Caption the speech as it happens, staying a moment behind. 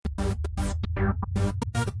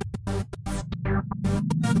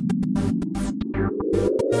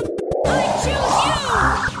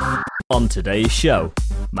On today's show,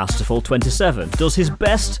 Masterful27 does his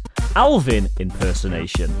best Alvin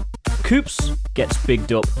impersonation. Coops gets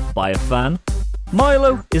bigged up by a fan.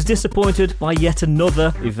 Milo is disappointed by yet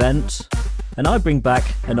another event. And I bring back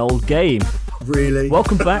an old game. Really?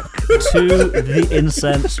 Welcome back to the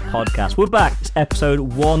Incense Podcast. We're back. It's episode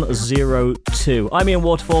 102. I'm Ian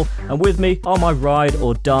Waterfall, and with me are my ride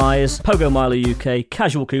or dies, Pogo Milo UK,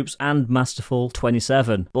 Casual Coops, and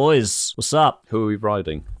Masterful27. Boys, what's up? Who are we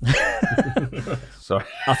riding? Sorry.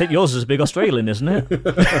 I think yours is a big Australian, isn't it?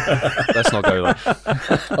 Let's not go there.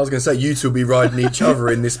 I was going to say, you two will be riding each other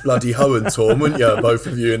in this bloody Hohentorm, wouldn't you? Both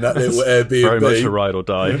of you in that little Airbnb. Very much a ride or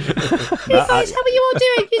die. Hey guys, how are you all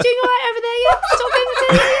doing? You doing alright over there? Yeah?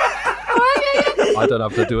 Alright, yeah. I don't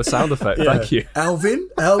have to do a sound effect, thank you. Alvin,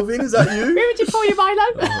 is that you? Rooted for you,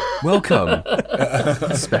 Milo. Welcome.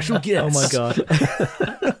 Special guest. Oh my god.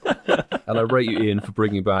 And I rate you, Ian, for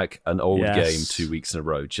bringing back an old Yes. game 2 weeks in a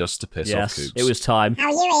row just to piss off Yes, Coops. it was time. How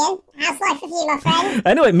are you, Ian? How's life with you, my friend?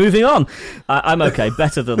 Anyway, moving on. I'm okay,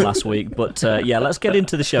 better than last week, but yeah, let's get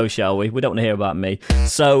into the show, shall we? We don't want to hear about me.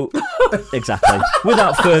 So, exactly.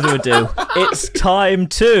 Without further ado, it's time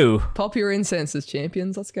to... Pop your incenses,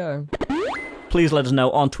 champions. Let's go. Please let us know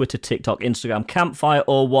on Twitter, TikTok, Instagram, Campfire,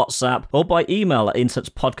 or WhatsApp, or by email at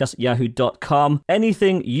incensepodcast@yahoo.com.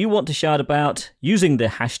 Anything you want to shout about using the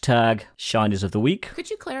hashtag Shinies of the Week. Could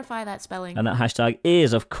you clarify that spelling? And that hashtag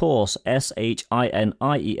is, of course,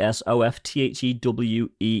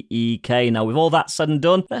 SHINIESOFTHEWEEK. Now, with all that said and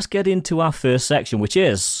done, let's get into our first section, which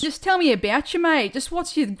is... Just tell me about you, mate. Just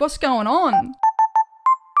what's going on?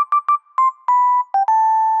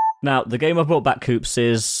 Now, the game I brought back, Coops,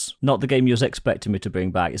 is not the game you was expecting me to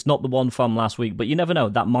bring back. It's not the one from last week, but you never know.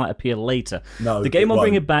 That might appear later. No, the game I'm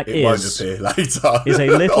bringing back won't appear later. is a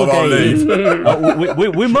little On our game.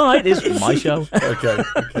 leave. We might. It's my show. Okay.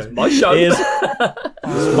 My show. It's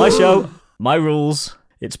my show, my rules.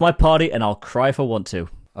 It's my party, and I'll cry if I want to.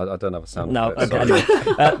 I don't have a sound No, effect. okay, sorry.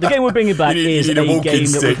 anyway. The game we're bringing back You need- is you need a a walking game that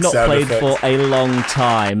stick we've not sound played effect. for a long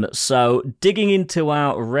time. So, digging into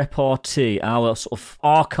our repartee, our sort of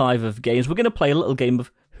archive of games, we're going to play a little game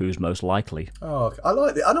of Who's Most Likely. Oh, I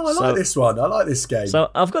like it. I know. I So- like this one. I like this game. So,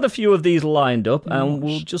 I've got a few of these lined up, and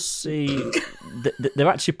we'll just see. They're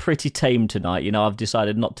actually pretty tame tonight. You know, I've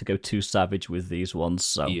decided not to go too savage with these ones.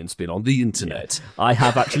 So, Ian's been on the internet. I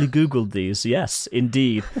have actually Googled these, yes,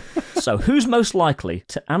 indeed. So, who's most likely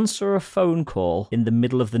to answer a phone call in the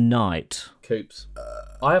middle of the night? Coops.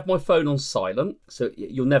 I have my phone on silent, so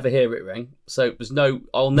you'll never hear it ring. So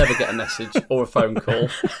I'll never get a message or a phone call.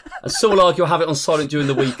 And some will argue I'll have it on silent during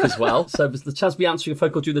the week as well. So the chance of me answering a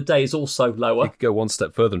phone call during the day is also lower. You could go one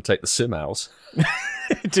step further and take the SIM out.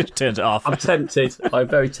 It just turns it off. I'm tempted. I'm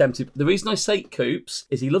very tempted. The reason I say Coops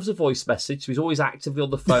is he loves a voice message, so he's always actively on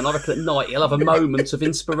the phone. I reckon at night he'll have a moment of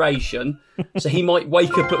inspiration. So he might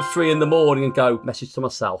wake up at 3 a.m. and go, message to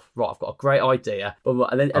myself. Right, I've got a great idea.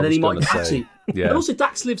 And then he might gonna say, actually... yeah. And also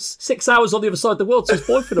Dax lives 6 hours on the other side of the world, so his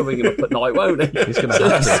boyfriend will ring him up at night, won't he? He's going to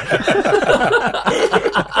have to.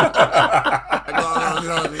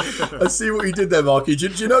 I see what you did there, Marky. Do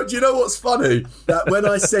you know what's funny? That when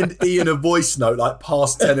I send Ian a voice note like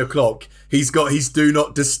past 10 o'clock, he's got his do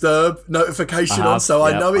not disturb notification on, so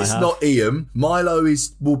I know it's not Ian. Milo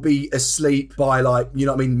will be asleep by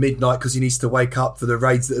midnight because he needs to wake up for the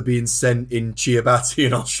raids that are being sent in Kiribati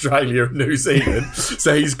in Australia and New Zealand.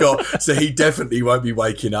 so he definitely won't be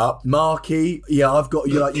waking up. Marky, yeah, I've got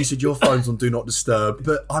like you said, your phone's on do not disturb,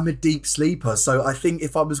 but I'm a deep sleeper, so I think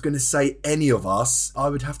if I was going to say any of us, I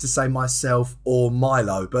would have to say myself or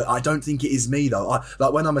Milo, but I don't think it is me though.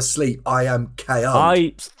 When I'm asleep, I am KO.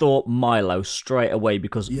 I thought Milo straight away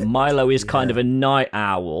because Milo is kind of a night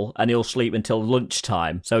owl and he'll sleep until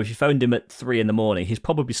lunchtime. So if you phoned him at 3 a.m, he's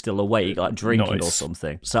probably still awake, like drinking or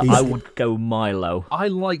something. So I would go Milo. I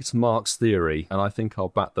liked Mark's theory, and I think I'll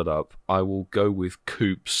back that up. I will go with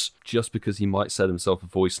Coops, just because he might send himself a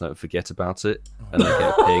voice note and forget about it, and then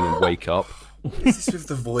get a ping and wake up. What is this with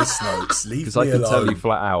the voice notes? Leave Because me I can alone. tell you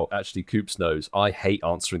flat out, actually, Coops knows, I hate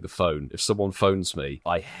answering the phone. If someone phones me,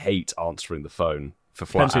 I hate answering the phone. For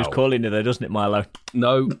flat Depends who's out. calling you though, doesn't it, Milo?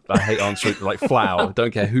 No, I hate answering, like flat out.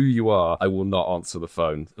 Don't care who you are, I will not answer the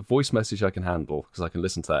phone. A voice message I can handle, because I can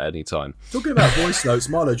listen to that any time. Talking about voice notes,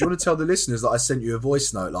 Milo, do you want to tell the listeners that I sent you a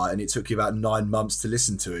voice note, and it took you about 9 months to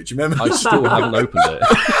listen to it? Do you remember? I still haven't opened it.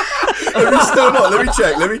 Have you still not?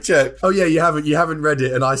 Let me check. Oh yeah, you haven't read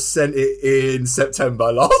it, and I sent it in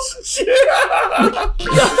September last year.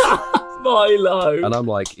 Milo. And I'm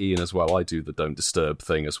like Ian as well. I do the don't disturb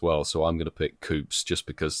thing as well. So I'm going to pick Coops just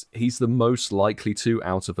because he's the most likely to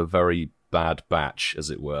out of a very bad batch, as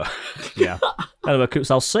it were. Yeah. Anyway, Coops,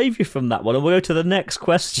 I'll save you from that one, and we'll go to the next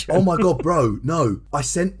question. Oh my God, bro, no.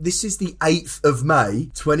 This is the 8th of May,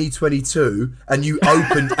 2022, and you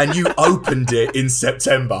opened it in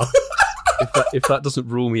September. If that doesn't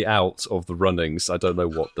rule me out of the runnings, I don't know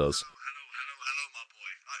what does. Hello, my boy.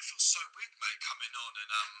 It feels so weird, mate, coming on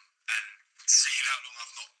and seeing how long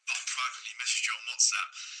I've not privately messaged you on WhatsApp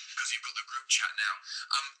because you've got the group chat now.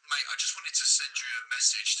 Mate, I just wanted to send you a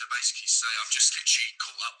message to basically say I've just literally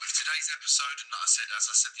caught up with today's episode, and as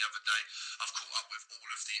I said the other day, I've caught up with all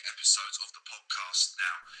of the episodes of the podcast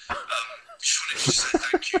now. Just wanted to say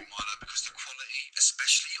thank you, Milo, because the quality,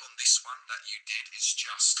 especially on this one that you did, is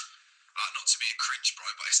just... like, not to be a cringe, bro,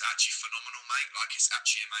 but it's actually phenomenal, mate. Like, it's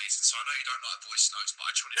actually amazing. So I know you don't like voice notes, but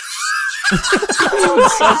I just wanted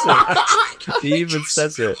to say He even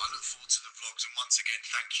says it. I look forward to the vlogs, and once again,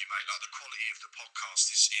 thank you, mate. Like, the quality of the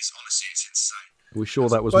podcast is honestly, it's insane. Are we sure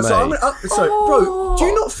that was Well, May? Bro, do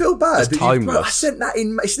you not feel bad? It's timeless. I sent that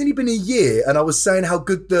in. It's nearly been a year, and I was saying how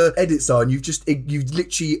good the edits are, and you've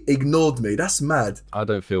literally ignored me. That's mad. I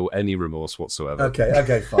don't feel any remorse whatsoever.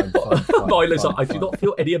 Okay, fine. Milo's like, I do not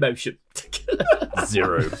feel any emotion.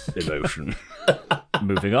 Zero emotion.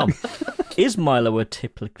 Moving on. Is Milo a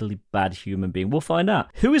typically bad human being? We'll find out.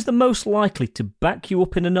 Who is the most likely to back you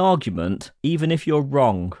up in an argument, even if you're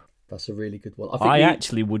wrong? That's a really good one. I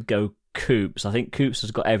actually would go Coops. I think Coops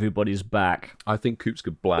has got everybody's back. I think Coops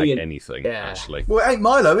could blag anything, actually. Well, it ain't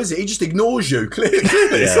Milo, is it? He just ignores you. Clearly,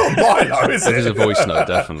 it's not Milo, is it? It is a voice note,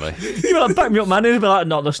 definitely. You'd be like, back me up, man. He'd be like,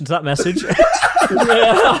 not listen to that message.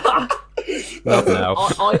 Not now.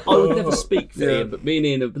 I would never speak for Ian, but me and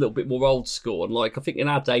Ian are a little bit more old school, and like I think in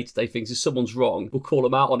our day-to-day things, if someone's wrong, we'll call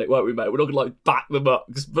them out on it, won't we, mate? We're not gonna like back them up,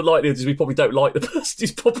 because the likelihood is we probably don't like the person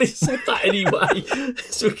who's probably said that anyway.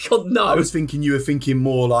 So we can't know. I was thinking you were thinking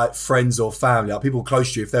more like friends or family, like people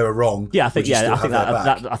close to you. If they were wrong, I think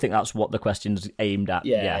that's what the question's aimed at.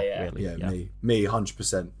 Really. Me,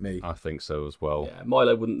 100% me. I think so as well. Yeah,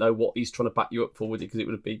 Milo wouldn't know what he's trying to back you up for, would he? Because it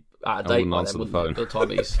would be out of date by then, wouldn't it? By the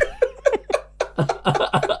time he's...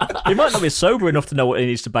 He might not be sober enough to know what he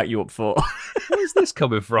needs to back you up for. Where's this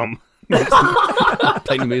coming from?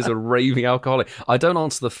 Painting me as a raving alcoholic. I don't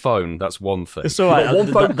answer the phone, that's one thing. It's all right.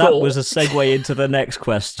 That was a segue into the next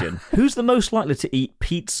question. Who's the most likely to eat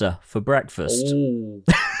pizza for breakfast?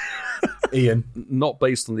 Ian. Not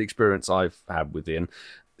based on the experience I've had with Ian.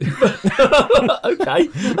 Okay.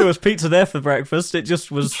 There was pizza there for breakfast. It just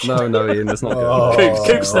was... No, Ian, there's not good.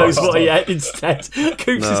 Coops knows what he ate instead.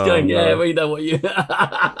 Coops is going, we know what you...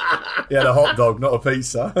 He had a hot dog, not a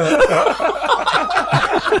pizza.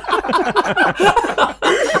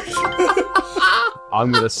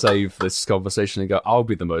 I'm going to save this conversation and go, I'll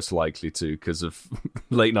be the most likely to because of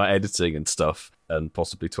late night editing and stuff and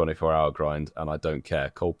possibly 24-hour grind, and I don't care.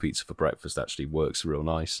 Cold pizza for breakfast actually works real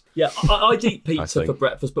nice. Yeah, I'd eat pizza for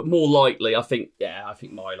breakfast, but more likely, I think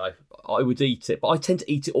Milo. I would eat it, but I tend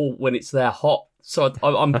to eat it all when it's there hot. So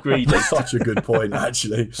I'm greedy. Such a good point,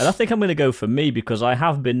 actually. And I think I'm going to go for me because I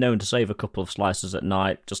have been known to save a couple of slices at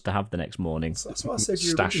night just to have the next morning. That's why I said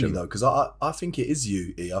you originally, though, because I think it is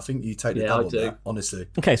you, E. I think you take the dub on that, honestly.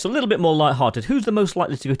 Okay, so a little bit more lighthearted. Who's the most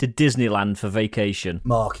likely to go to Disneyland for vacation?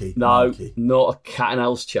 Marky. No, not a cat and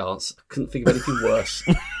owl's chance. I couldn't think of anything worse.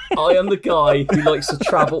 I am the guy who likes to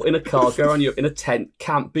travel in a car, go around Europe in a tent,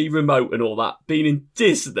 can't be remote and all that. Being in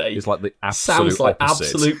Disney is like the absolute sounds like opposite.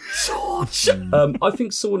 Absolute torture. I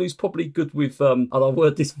think someone who's probably good with, and I'll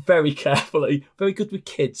word this very carefully, very good with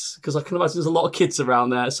kids, because I can imagine there's a lot of kids around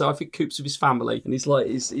there. So I think Coops with his family, and he's like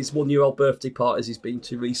his 1-year-old birthday parties he's been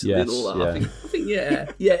to recently and all that. Yeah. I think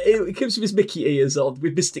it Coops with his Mickey ears on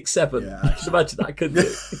with Mystic 7. Yeah. You can imagine that, couldn't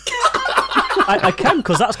you? I can,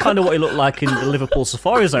 because that's kind of what he looked like in the Liverpool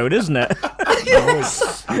Safari Zone, isn't it?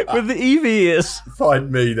 Yes. With the EV ears. Find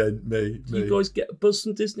me then, me. Do you guys get a buzz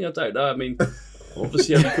from Disney? I don't know. I mean,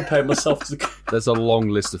 obviously I'm comparing myself to the... There's a long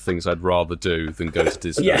list of things I'd rather do than go to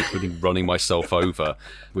Disney, including running myself over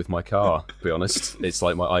with my car, to be honest. It's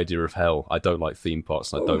like my idea of hell. I don't like theme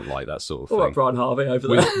parks and I don't like that sort of thing. All right, Brian Harvey over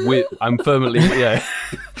there. I'm firmly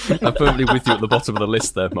with you at the bottom of the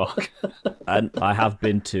list there, Mark. And I have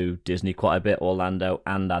been to Disney quite a bit, Orlando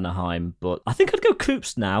and Anaheim, but I think I'd go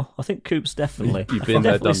Coops now. I think Coops definitely. You've been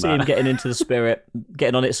there, done see that. Him getting into the spirit,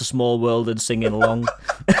 getting on It's a Small World and singing along.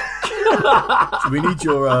 So we need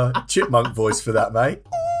your chipmunk voice for that, mate.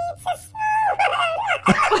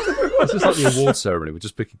 It's just like the award ceremony. We're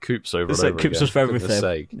just picking Coops over and over Coops again. for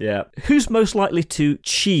everything. Yeah. Who's most likely to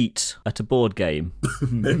cheat at a board game?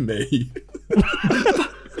 Me.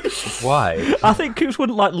 Why? I think Coops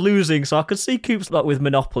wouldn't like losing, so I could see Coops like with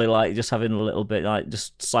Monopoly, like just having a little bit, like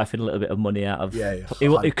just siphoning a little bit of money out of. Yeah.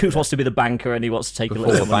 Coops wants to be the banker, and he wants to take Before a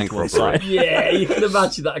little the bit of money bank to one robbery. side. Yeah, you can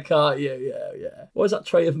imagine that, can't you? Yeah. Why is that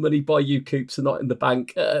tray of money by you, Coops, and not in the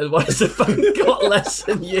bank? Why has the bank got less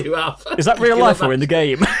than you have? Is that real life or in the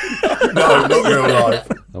game? No, not real life.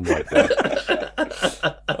 Oh my god.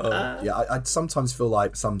 Yeah, I sometimes feel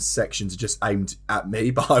like some sections are just aimed at me,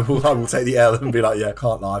 but I will take the L and be like, yeah,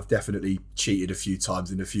 can't lie, I've definitely cheated a few times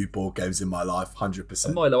in a few board games in my life,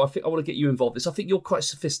 100%. Milo, I think I want to get you involved in this. I think you're quite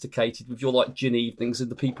sophisticated with your like gin evenings and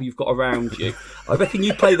the people you've got around you. I reckon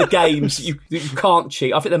you play the games that you can't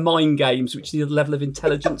cheat. I think they're mind games, which need a level of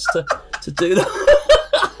intelligence to do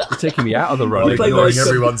that. You're taking me out of the run. You play Ignoring those-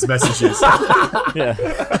 everyone's messages.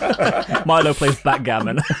 Yeah. Milo plays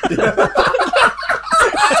backgammon.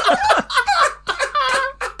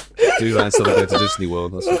 Do that instead of go to Disney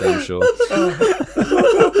World, that's for damn sure.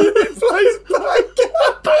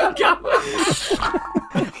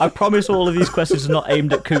 I promise all of these questions are not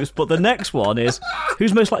aimed at Coops, but the next one is,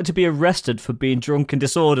 who's most likely to be arrested for being drunk and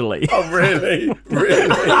disorderly? Oh, really?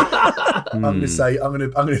 I'm gonna say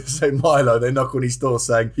Milo. They knock on his door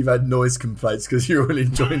saying you've had noise complaints because you're really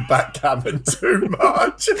enjoying backgammon too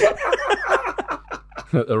much.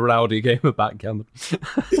 A rowdy game of backgammon.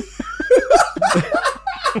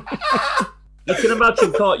 You can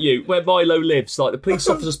imagine, can't you, where Milo lives, like the police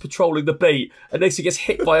officer's patrolling the beat, and next he gets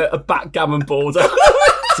hit by a backgammon board.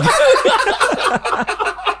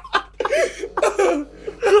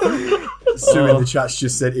 Sue in the chat's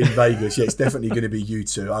just said in Vegas. Yeah, it's definitely going to be you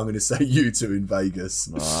two. I'm going to say you two in Vegas.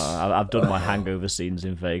 I've done my hangover scenes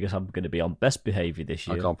in Vegas. I'm going to be on best behaviour this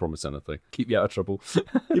year. I can't promise anything. Keep you out of trouble.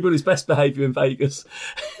 You've got his best behaviour in Vegas.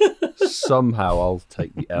 Somehow I'll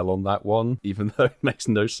take the L on that one, even though it makes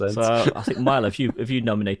no sense. So I think, Milo, if you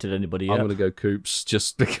nominated anybody I'm yet? going to go Coops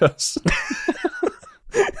just because.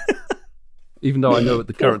 Even though I know at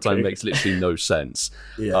the current time it makes literally no sense.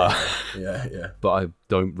 Yeah. But I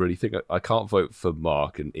don't really think... I can't vote for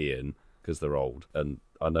Mark and Ian because they're old, and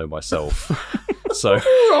I know myself. So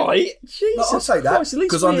Right, Jesus No, I'll take that Christ, at least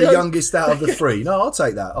because I'm we the don't- youngest out of the three. No, I'll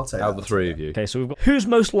take that. out of the three of you. Okay, so we've got who's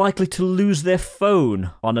most likely to lose their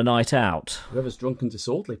phone on a night out? Whoever's drunk and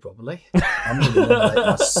disorderly, probably. I'm going to nominate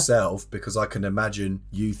myself because I can imagine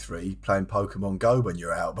you three playing Pokemon Go when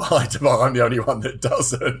you're out, but I'm the only one that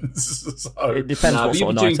doesn't. So It depends No, what but sort you'll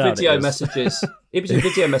of be doing night out it video is. messages. You'll be doing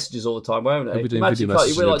video messages all the time, won't it? He'll be doing Imagine, video can't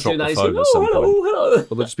messages you? We're and like drop doing that. the He's phone going, at some point. hello. Well,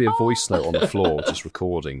 there'll just be a voice note on the floor, just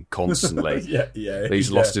recording constantly. yeah.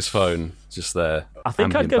 He's lost his phone, just there. I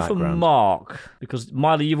think I'd ambient go for background. Mark, because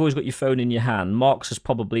Milo, you've always got your phone in your hand. Mark's is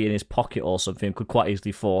probably in his pocket or something, could quite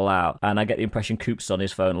easily fall out. And I get the impression Coops is on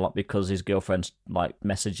his phone a lot because his girlfriend's like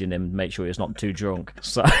messaging him, make sure he's not too drunk.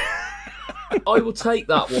 So I will take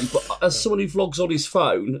that one, but as someone who vlogs on his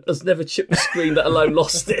phone, has never chipped the screen, let alone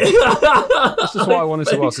lost it. This is what I wanted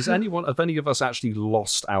to ask. Have any of us actually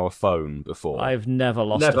lost our phone before? I've never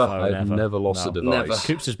lost Never. a phone. I've never lost a device. Never.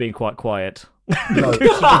 Coops has been quite quiet. No.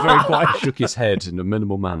 Coops has been very quiet. Shook his head in a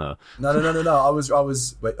minimal manner. No.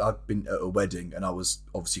 I've been at a wedding and I was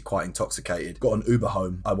obviously quite intoxicated. Got an Uber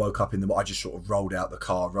home. I woke up I just sort of rolled out the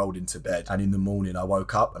car, rolled into bed, and in the morning I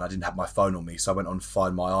woke up and I didn't have my phone on me, so I went on to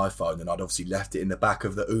find my iPhone and I'd obviously left it in the back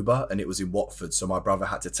of the Uber and it was in Watford, so my brother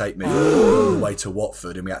had to take me all the way to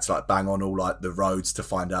Watford and we had to like bang on all like the roads to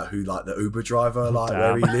find out who like the Uber driver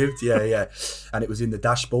where he lived. Yeah. And it was in the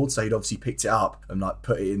dashboard, so he'd obviously picked it up and like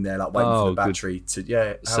put it in there like waiting for the good. battery to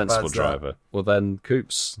how Sensible bad's that? driver. Well, then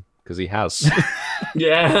Coops, because he has.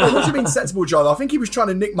 Yeah. What do you mean sensible driver? I think he was trying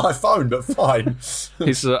to nick my phone, but fine.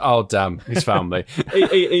 He's oh damn, he's found me.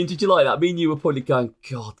 Ian, did you like that? Me and you were probably going,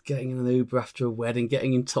 God, getting in an Uber after a wedding,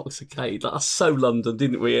 getting intoxicated. That's so London,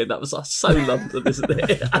 didn't we, Ian? That was so London, isn't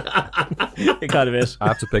it? It kind of is. I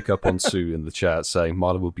have to pick up on Sue in the chat saying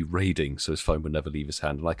Marlon will be raiding, so his phone would never leave his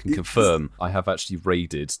hand. And I can confirm I have actually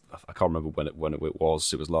raided. I can't remember when it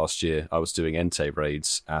was. It was last year. I was doing Entei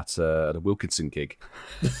raids at a Wilkinson gig.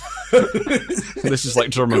 This is like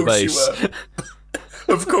drum and bass.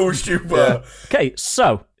 Of course you were. Okay,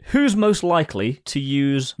 so who's most likely to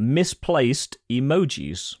use misplaced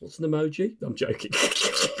emojis? What's an emoji? I'm joking.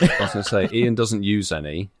 I was going to say Ian doesn't use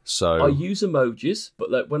any, so I use emojis, but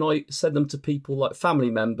like when I send them to people like family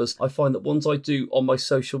members, I find that ones I do on my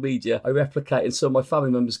social media, I replicate, and some of my family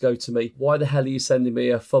members go to me, "Why the hell are you sending me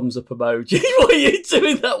a thumbs up emoji? Why are you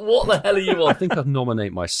doing that? What the hell are you I on?" think I'd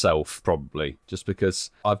nominate myself probably, just because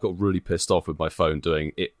I've got really pissed off with my phone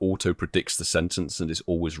doing it auto predicts the sentence and it's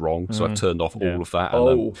always wrong. So I've turned off all of that.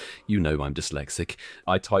 And you know I'm dyslexic.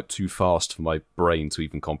 I type too fast for my brain to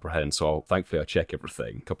even comprehend. So thankfully I check everything.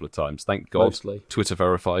 saying a couple of times. Thank God. Mostly. Twitter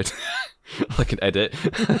verified. I can edit.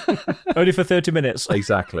 Only for 30 minutes.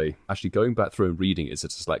 Exactly. Actually, going back through and reading it as a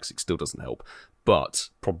dyslexic still doesn't help. But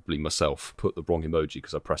probably myself put the wrong emoji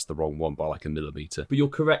because I pressed the wrong one by like a millimetre. But you'll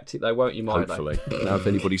correct it though, won't you, Milo? Hopefully. Now, if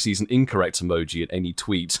anybody sees an incorrect emoji in any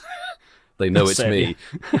tweet, they know it's me.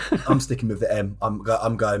 I'm sticking with the M.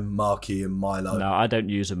 I'm going Marky and Milo. No, I don't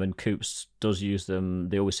use them, and Coops does use them.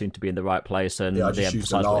 They always seem to be in the right place, and I they just use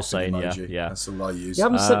the emphasise what you're laughing saying. emoji. Yeah. That's all I use. You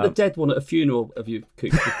haven't sent the dead one at a funeral, have you,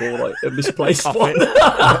 Coops, before? Like a misplaced Cough one?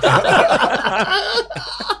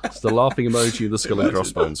 It's the laughing emoji, the skull and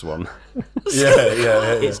crossbones one.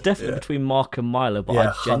 Yeah. It's definitely between Mark and Milo, but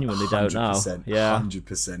I genuinely don't know.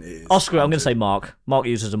 100% it is. Oscar, I'm going to say Mark. Mark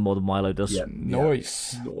uses them more than Milo does. Yeah.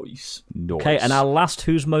 Nice. Nice. Okay, and our last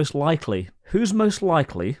who's most likely. Who's most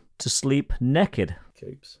likely to sleep naked?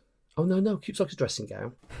 Coops. Oh, no. Coops likes a dressing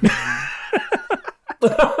gown.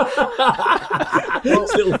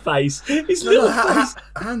 His little face. His little face.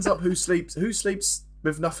 Hands up who sleeps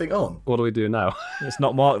with nothing on. What do we do now? It's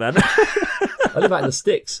not Mark then. I live out in the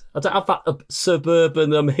sticks. I don't have that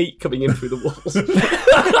suburban heat coming in through the walls.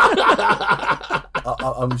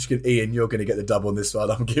 I'm just going to... Ian, you're going to get the dub on this one.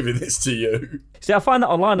 I'm giving this to you. See, I find that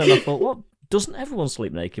online and I thought, well, doesn't everyone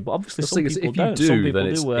sleep naked? But obviously some people if don't. you Some do, people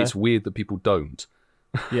then do. it's weird that people don't.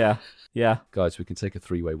 Yeah. Guys, we can take a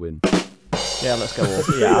 3-way win. Yeah, let's go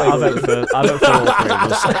all. Yeah, I vote for all three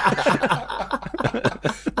of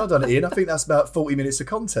us. Well done, Ian. I think that's about 40 minutes of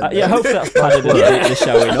content. Yeah, hopefully that's padded the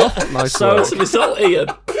show enough. Nice So, work. Result, Ian.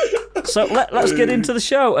 So let's get into the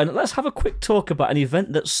show and let's have a quick talk about an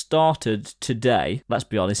event that started today. Let's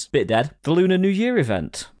be honest, bit dead. The Lunar New Year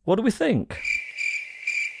event. What do we think?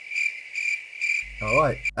 All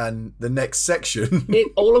right. And the next section.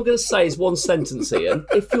 All I'm going to say is one sentence, Ian.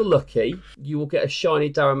 If you're lucky, you will get a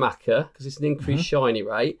shiny Darumaka because it's an increased shiny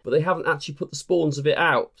rate, but they haven't actually put the spawns of it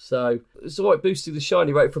out. So it's all right boosting the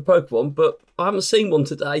shiny rate for Pokemon, but I haven't seen one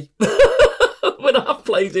today when I've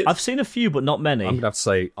played it. I've seen a few, but not many. I'm going to have to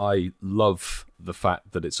say I love the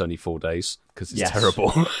fact that it's only 4 days because it's Yes.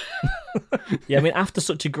 terrible. Yeah, I mean, after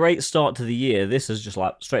such a great start to the year, this is just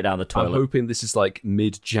like straight down the toilet. I'm hoping this is like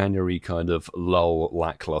mid-January kind of lull,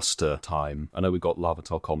 lackluster time. I know we've got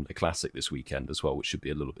Larvitar Comedy Classic this weekend as well, which should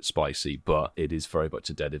be a little bit spicy, but it is very much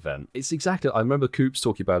a dead event. It's exactly... I remember Coops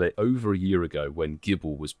talking about it over a year ago when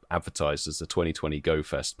Gibble was advertised as the 2020 Go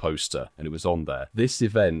Fest poster, and it was on there. This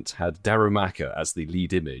event had Darumaka as the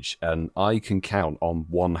lead image, and I can count on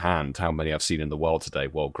one hand how many I've seen in the wild today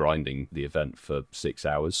while grinding the event for 6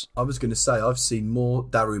 hours. I was going to say, I've seen more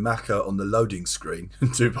Darumaka on the loading screen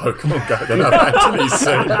to Pokemon Go than I've actually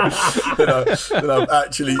seen. than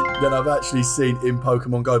I've actually seen in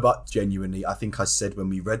Pokemon Go. But genuinely, I think I said when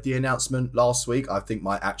we read the announcement last week, I think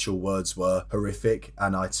my actual words were horrific,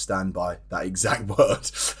 and I stand by that exact word.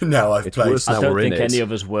 Now I've played. Worse I now don't we're in think it. any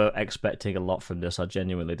of us were expecting a lot from this. I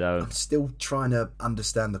genuinely don't. I'm still trying to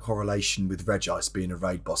understand the correlation with Regice being a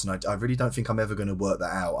raid boss, and I really don't think I'm ever going to work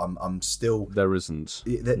that out. I'm still... There isn't.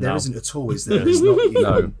 There No. isn't at all, is there? There's not even,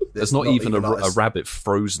 No, there's not even like a rabbit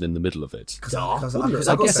frozen in the middle of it. I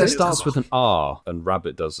I guess it starts with an R, and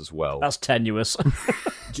rabbit does as well. That's tenuous.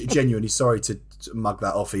 Genuinely sorry to mug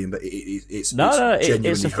that off, Ian, but it's No, genuinely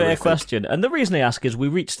it's a fair horrific. question. And the reason I ask is we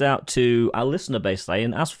reached out to our listener base today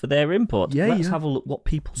and asked for their input. Let's have a look what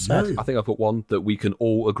people said. I think I've got one that we can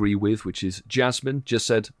all agree with, which is Jasmine just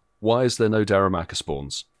said, "Why is there no Darumaka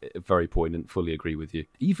spawns?" Very poignant, fully agree with you.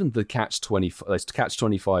 Even the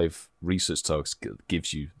Catch-25 research task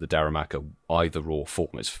gives you the Darumaka either or form.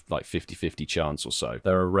 It's like 50-50 chance or so.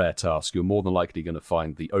 They're a rare task. You're more than likely going to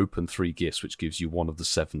find the open 3 gifts, which gives you one of the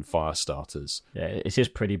 7 fire starters. Yeah, it is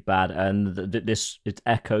pretty bad. And this it's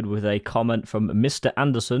echoed with a comment from Mr.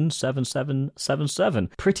 Anderson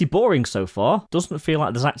 7777. Pretty boring so far. Doesn't feel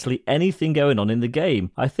like there's actually anything going on in the game.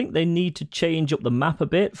 I think they need to change up the map a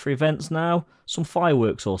bit for events now. Some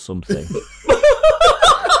fireworks or something.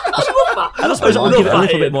 I suppose it'll give it a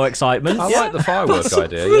little bit more excitement. I like the firework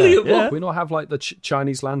idea. brilliant Yeah. one. We not have like the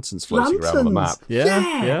Chinese lanterns floating around on the map. Yeah.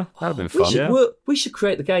 That'd have been fun. We should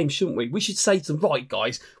create the game, shouldn't we? We should say to them, right,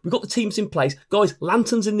 guys, we've got the teams in place. Guys,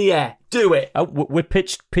 lanterns in the air. Do it. We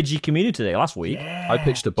pitched Pidgey Community Day last week. I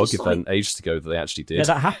pitched a bug event ages ago that they actually did. Yeah,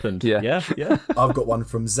 that happened. Yeah. Yeah. I've got one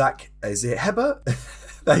from Zach. Is it Heber?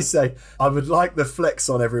 They say, I would like the flex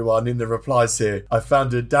on everyone in the replies here. I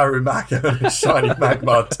found a Darumaka and a shiny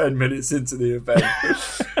Magmar 10 minutes into the event.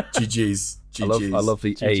 GG's. I love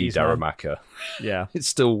the A GG's, man. Darumaka. Yeah. It's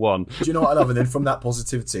still one. Do you know what I love? And then from that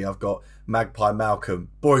positivity, I've got Magpie Malcolm.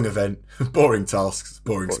 Boring event, boring tasks,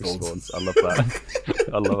 boring spawns. I love that.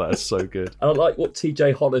 I love that. It's so good. And I like what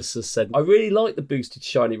TJ Hollis has said. I really like the boosted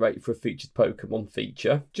shiny rate for a featured Pokemon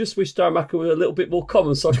feature. Just wish Darumaka were a little bit more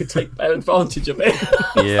common so I could take better advantage of it.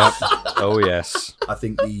 Yeah. Oh, yes. I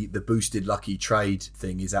think the boosted lucky trade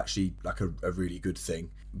thing is actually like a really good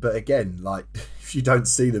thing. But again, like, if you don't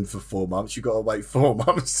see them for 4 months, you've got to wait 4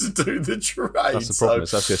 months to do the trade. That's the problem.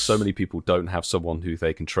 It's actually so many people don't have someone who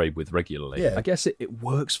they can trade with regularly. Yeah. I guess it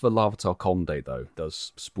works for Larvitar Conde, though. It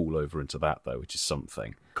does spool over into that, though, which is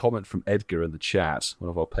something. Comment from Edgar in the chat, one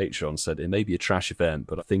of our patrons, said, it may be a trash event,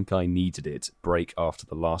 but I think I needed it. Break after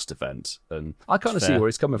the last event. And I kind of see where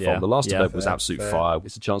he's coming from. The last event was absolute fire.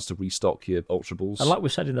 It's a chance to restock your Ultra Balls. And like we've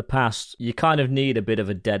said in the past, you kind of need a bit of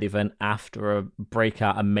a dead event after a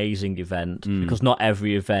breakout amazing event, because not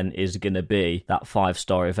every event is going to be that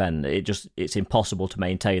 5-star event. It's impossible to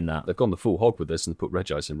maintain that. They've gone the full hog with this and put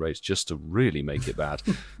Regice in raids just to really make it bad.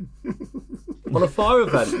 On a fire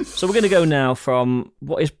event. So we're going to go now from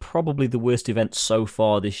what is probably the worst event so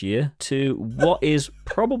far this year to what is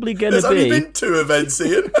probably going to be... There's only been 2 events,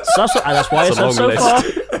 Ian. That's why I said so far.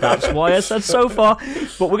 That's why I said so far.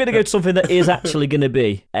 But we're going to go to something that is actually going to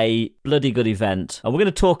be a bloody good event. And we're going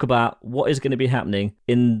to talk about what is going to be happening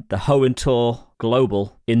in the Hoenn Tour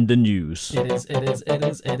Global in the news. It's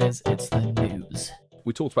the news.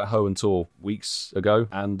 We talked about Hoenn Tour weeks ago,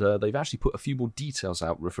 and they've actually put a few more details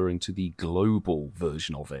out referring to the global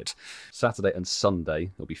version of it. Saturday and Sunday,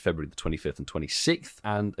 it'll be February the 25th and 26th.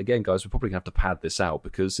 And again, guys, we're probably going to have to pad this out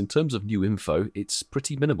because in terms of new info, it's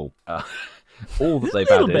pretty minimal. All that they've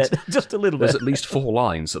added, just a little bit. There's at least 4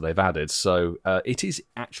 lines that they've added, so it is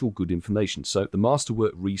actual good information. So the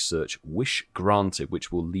Masterwork research, Wish Granted,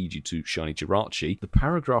 which will lead you to Shiny Jirachi. The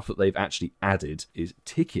paragraph that they've actually added is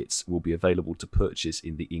tickets will be available to purchase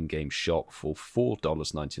in the in-game shop for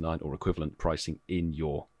 $4.99 or equivalent pricing in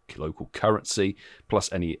your local currency,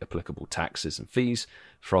 plus any applicable taxes and fees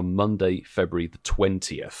from Monday, February the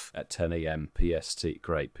 20th at 10 a.m. PST.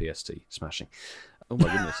 Great, PST, smashing. Oh my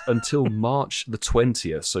goodness. Until March the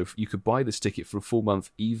 20th. So you could buy this ticket for a full month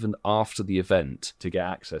even after the event to get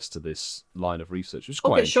access to this line of research, which is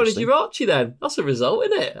quite interesting. I'll get Shiny Jirachi then. That's a result,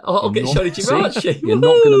 isn't it? I'll get Shiny Jirachi. You're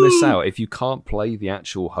not going to miss out. If you can't play the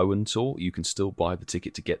actual Hoenn Tour, you can still buy the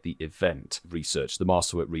ticket to get the event research, the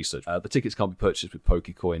Masterwork research. The tickets can't be purchased with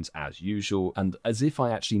Pokecoins as usual. And as if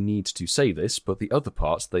I actually need to say this, but the other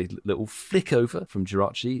parts, the little flick over from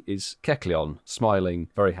Jirachi is Kecleon, smiling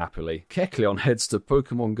very happily. Kecleon heads to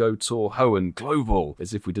Pokemon Go Tour Hoenn Global,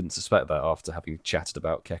 as if we didn't suspect that after having chatted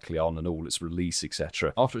about Kecleon and all its release,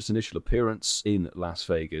 etc. After its initial appearance in Las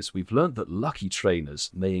Vegas, we've learned that lucky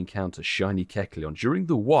trainers may encounter shiny Kecleon during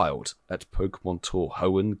the wild at Pokemon Tour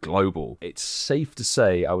Hoenn Global. It's safe to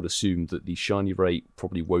say, I would assume, that the shiny rate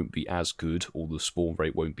probably won't be as good, or the spawn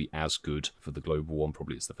rate won't be as good for the global one.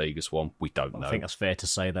 Probably it's the Vegas one. We don't know. I think that's fair to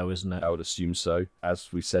say, though, isn't it? I would assume so.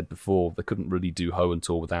 As we said before, they couldn't really do Hoenn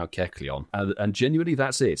Tour without Kecleon. And genuinely,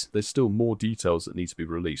 that's it. There's still more details that need to be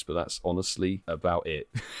released, but that's honestly about it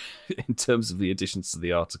in terms of the additions to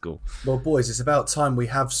the article. Well, boys, it's about time we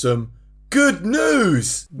have some good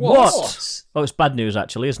news. What? Oh, it's bad news,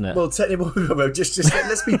 actually, isn't it? Well, technically, just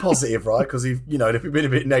let's be positive, right? Because if we've been a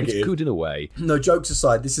bit negative. It's good in a way. No, jokes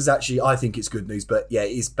aside, this is actually, I think it's good news, but yeah,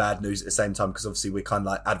 it is bad news at the same time because obviously we're kind of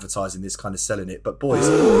like advertising this, kind of selling it. But boys,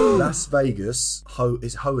 Las Vegas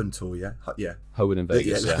is Hoenn Tour, yeah, yeah. Hoenn in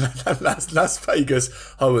Vegas, yeah. Las Vegas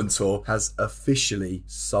Hoenn Tour has officially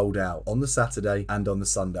sold out on the Saturday and on the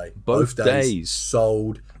Sunday. Both days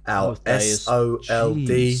sold out. Days. SOLD.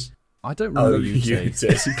 Jeez. I don't remember UT.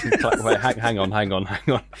 Wait, hang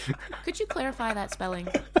on. Could you clarify that spelling?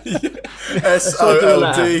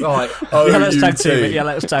 SOLD. Right. Yeah, let's tag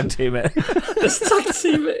team it. Let's tag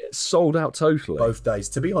team it. Sold out totally. Both days.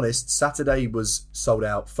 To be honest, Saturday was sold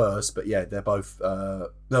out first, but yeah, they're both...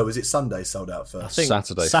 No, was it Sunday sold out first? I think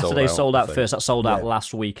Saturday sold out first. That sold out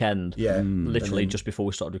last weekend. Yeah. Literally just before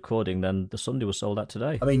we started recording. Then the Sunday was sold out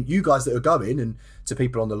today. I mean, you guys that are going, and to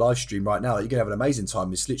people on the live stream right now, you're going to have an amazing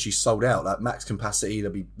time. It's literally sold out. Like max capacity.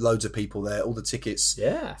 There'll be loads of people there. All the tickets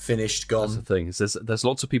finished, gone. That's the thing. Is there's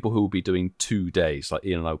lots of people who will be doing 2 days. Like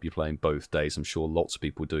Ian and I will be playing both days. I'm sure lots of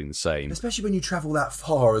people are doing the same. Especially when you travel that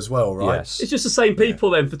far as well, right? Yes. It's just the same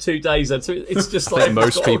people then for 2 days. Then. So it's just like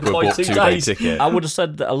most people bought 2-day ticket. I would have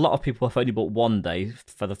said that a lot of people have only bought one day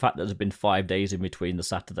for the fact that there's been 5 days in between the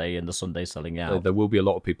Saturday and the Sunday selling out. There will be a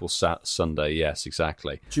lot of people sat Sunday, yes,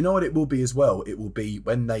 exactly. Do you know what it will be as well? It will be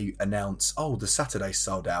when they announce, the Saturday's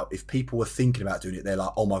sold out. If people were thinking about doing it, they're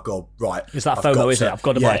like, oh my God, right. It's that FOMO, isn't it? I've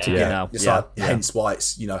got to buy a ticket now. It's hence why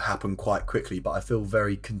it's, happened quite quickly. But I feel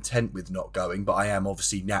very content with not going. But I am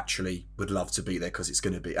obviously naturally would love to be there because it's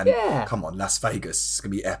going to be. And come on, Las Vegas, it's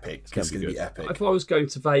going to be epic. It's going to be epic. If I was going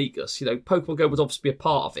to Vegas, Pokemon Go would obviously be a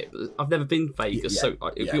part of it. But I've never been to Vegas, so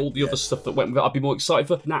it'd be all the other stuff that went with it. I'd be more excited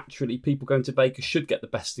for. Naturally, people going to Vegas should get the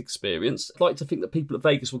best experience. I'd like to think that people at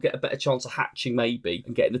Vegas will get a better chance of hatching maybe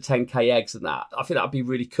and getting the 10k eggs and that. I think that'd be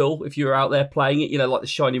really cool if you were out there playing it, like the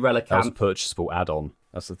Shiny Relicanth. That's a purchasable add-on.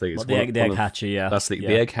 That's the thing. It's the egg hatcher, yeah. That's the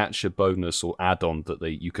egg hatcher bonus or add-on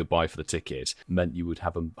that you could buy for the ticket meant you would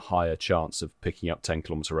have a higher chance of picking up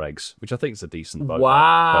 10-kilometre eggs, which I think is a decent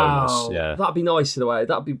bonus. Yeah, that'd be nice in a way.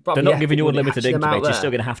 They're not giving you unlimited incubators. You're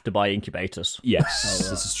still going to have to buy incubators. Yes,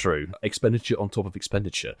 this is true. Expenditure on top of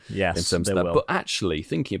expenditure. Yes, in terms of that. But actually,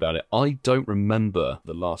 thinking about it, I don't remember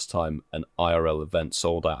the last time an IRL event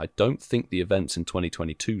sold out. I don't think the events in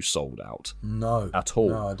 2022 sold out. No, at all.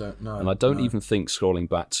 No, I don't know. And I don't even think scrolling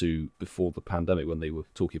back to before the pandemic when they were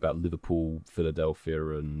talking about Liverpool, Philadelphia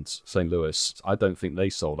and St. Louis, I don't think they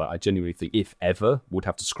sold out. I genuinely think, if ever, would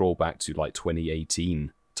have to scroll back to like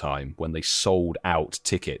 2018 time when they sold out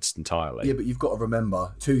tickets entirely. Yeah, but you've got to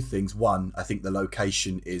remember two things. One, I think the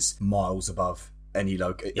location is miles above any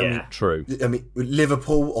location. Yeah, true. I mean,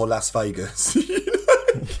 Liverpool or Las Vegas.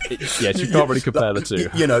 Yes, you can't really compare the two.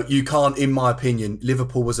 You can't, in my opinion.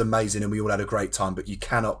 Liverpool was amazing and we all had a great time, but you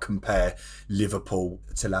cannot compare Liverpool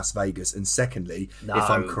to Las Vegas. And secondly, if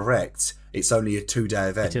I'm correct, it's only a 2-day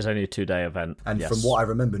event. It is only a 2-day event. And from what I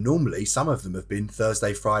remember, normally some of them have been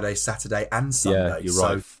Thursday, Friday, Saturday and Sunday. Yeah, you're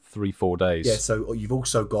right. 3-4 days. Yeah, so you've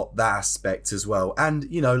also got that aspect as well.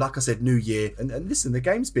 And, like I said, New Year. And listen, the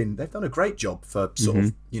game's they've done a great job for sort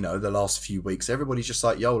of, the last few weeks. Everybody's just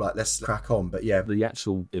like, let's crack on. But yeah. The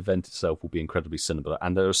actual event itself will be incredibly similar.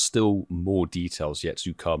 And there are still more details yet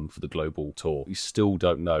to come for the global tour. We still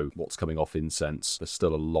don't know what's coming off Incense. There's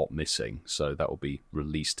still a lot missing. So that will be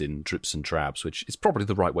released in drips and drabs, which is probably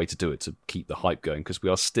the right way to do it to keep the hype going because we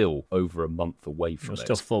are still over a month away from it. We're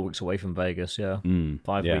still 4 weeks away from Vegas, 5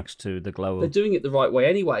 weeks to the glow. They're doing it the right way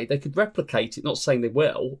anyway. They could replicate it, not saying they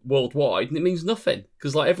will, worldwide, and it means nothing.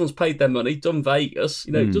 Because everyone's paid their money, done Vegas.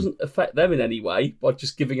 It doesn't affect them in any way by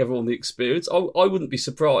just giving everyone the experience. I wouldn't be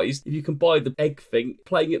surprised if you can buy the egg thing,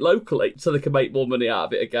 playing it locally, so they can make more money out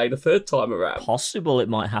of it again a third time around. Possible it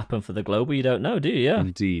might happen for the Global, you don't know, do you? Yeah.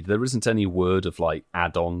 Indeed. There isn't any word of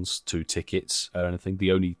add-ons to tickets or anything.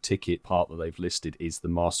 The only ticket part that they've listed is the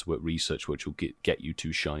Masterwork Research, which will get you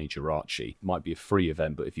to Shiny Jirachi. Might be a free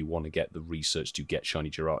event, but if you want to get the research to get Shiny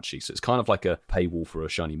Jirachi. So it's kind of like a paywall for a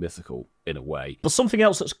Shiny Mythical in a way. But something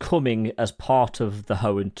else that's coming as part of the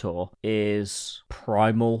Hoenn Tour is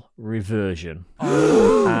Primal Reversion.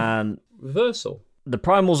 And Reversal? The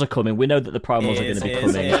Primals are coming. We know that the Primals are going to be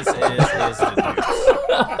coming.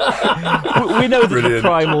 We know that the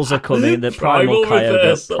Primals are coming. The Primal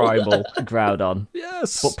Kyogre, Primal Groudon.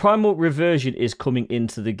 Yes. But Primal Reversion is coming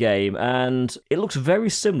into the game, and it looks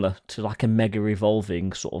very similar to a Mega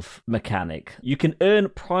Evolving sort of mechanic. You can earn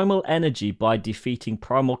Primal Energy by defeating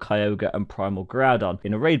Primal Kyogre and Primal Groudon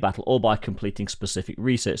in a raid battle, or by completing specific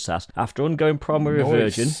research tasks. After undergoing Primal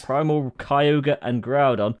Reversion, Primal Kyogre and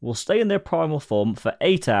Groudon will stay in their primal form for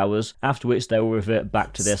 8 hours, after which they will revert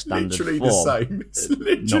back to their standard form. The same. It's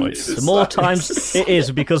literally the more times it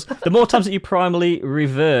is, because the more times that you primally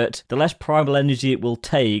revert, the less primal energy it will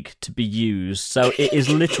take to be used. So it is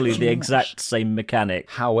literally the exact same mechanic.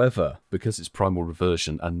 However, because it's Primal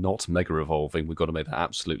Reversion and not Mega Evolving, we've got to make that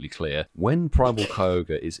absolutely clear. When Primal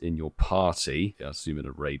Kyogre is in your party, I assume in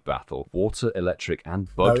a raid battle, water, electric,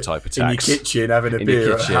 and bug type attacks. In your kitchen, having a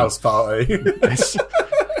beer at a house party. Yes.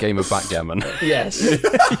 Game of backgammon. Yes.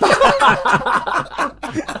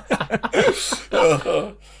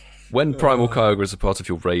 When Primal Kyogre is a part of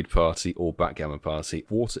your raid party or backgammon party,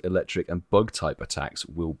 water, electric, and bug type attacks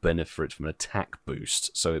will benefit from an attack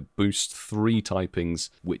boost. So it boosts 3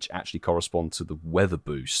 typings, which actually correspond to the weather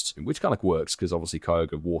boost, which kind of works because obviously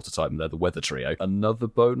Kyogre water type and they're the weather trio. Another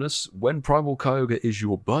bonus: when Primal Kyogre is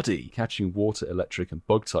your buddy, catching water, electric, and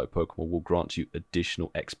bug type Pokemon will grant you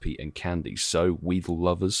additional XP and candy. So Weedle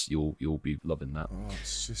lovers, you'll be loving that. Oh,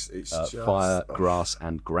 it's just fire, grass,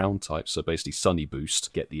 and ground types. So basically, Sunny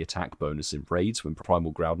boost, get the attack bonus in raids when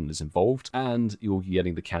Primal Groudon is involved, and you're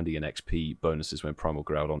getting the candy and XP bonuses when Primal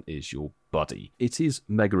Groudon is your buddy. It is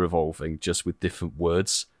Mega Evolving, just with different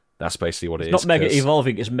words That's basically what it is. Not mega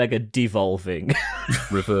evolving, it's mega devolving.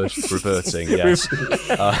 Reverting, yes.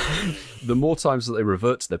 The more times that they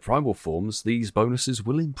revert to their primal forms, these bonuses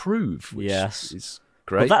will improve, which is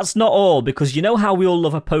great. But that's not all, because you know how we all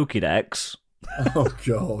love a Pokédex? Oh,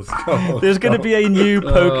 God. There's going to be a new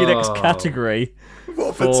Pokédex category.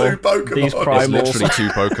 What, for 2 Pokemon? These primals. It's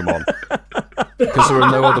literally 2 Pokemon. Because there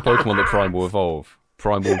are no other Pokemon that primal evolve.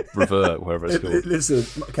 Primal revert, whatever it's called. Listen,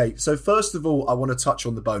 okay, so first of all, I want to touch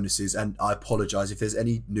on the bonuses, and I apologise. If there's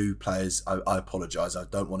any new players, I apologise. I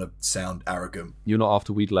don't want to sound arrogant. You're not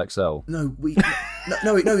after Weedle XL? No,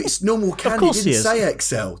 no, it's normal candy. It didn't say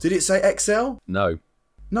XL. Did it say XL? No.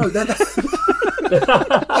 No,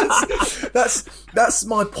 that's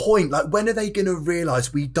my point. Like, when are they going to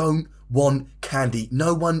realise we don't want candy?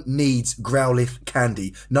 No one needs Growlithe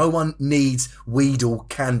candy. No one needs Weedle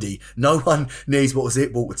candy. No one needs, what was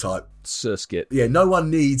it? Water type. Surskit. Yeah, no one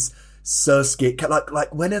needs Surskit.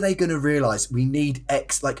 Like, when are they going to realise we need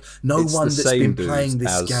X? Like, it's one that's been playing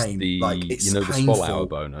this game. It's the painful. Spot Hour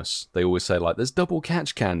bonus. They always say, like, there's double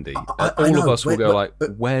catch candy. All of us will go,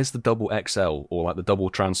 where's the double XL? Or, like, the double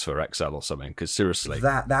transfer XL or something? Because, seriously.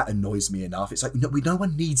 That annoys me enough. It's like, no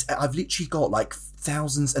one needs... I've literally got, like,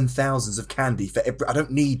 thousands and thousands of candy for every... I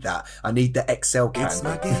don't need that. I need the XL candy. It's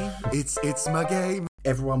my game. It's my game.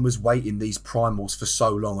 Everyone was waiting these primals for so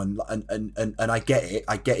long, and I get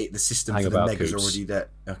it. The system for the Megas already there.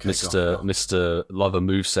 Okay, Mr. Lover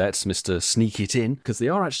movesets, Mr. Sneak It In, because they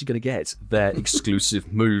are actually going to get their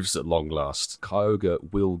exclusive moves at long last.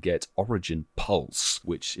 Kyogre will get Origin Pulse,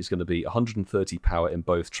 which is going to be 130 power in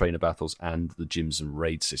both trainer battles and the gyms and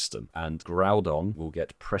raid system. And Groudon will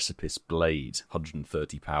get Precipice Blade,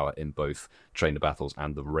 130 power in both trainer battles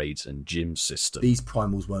and the raids and gym system. These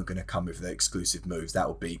primals weren't going to come with their exclusive moves. That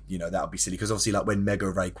would be silly, because obviously, like, when Mega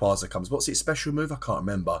Rayquaza comes, what's its special move? I can't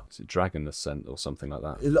remember. Is it Dragon Ascent or something like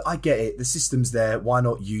that? I get it. The system's there. Why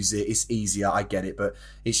not use it? It's easier. I get it. But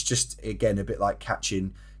it's just, again, a bit like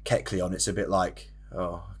catching Kecleon. It's a bit like,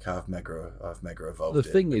 oh, okay, I've Mega evolved. The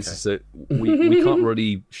thing is that we can't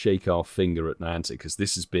really shake our finger at Niantic, because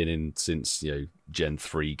this has been in since, Gen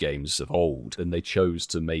 3 games of old, and they chose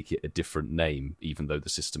to make it a different name, even though the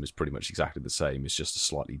system is pretty much exactly the same. It's just a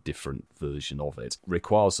slightly different version of it.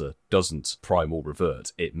 Rayquaza doesn't primal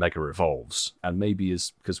revert, it mega evolves. And maybe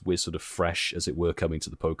because we're sort of fresh, as it were, coming to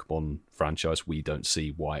the Pokemon franchise, we don't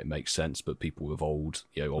see why it makes sense, but people with old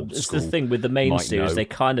school. It's the thing with the main series, they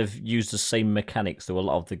kind of use the same mechanics through a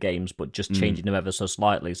lot of the games, but just changing them ever so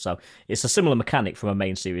slightly. So it's a similar mechanic from a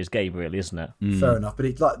main series game, really, isn't it? Fair enough,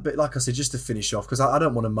 but like I said, just to finish off, because I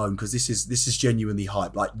don't want to moan, because this is genuinely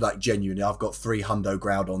hype. Like genuinely, I've got 3 Hundo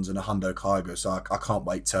Groudons and a Hundo Kyogre, so I can't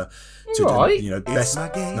wait to do, It's my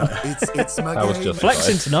game. No. It's my game. Was just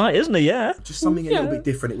flexing tonight, isn't he? Yeah, just something a little bit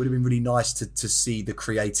different. It would have been really nice to see the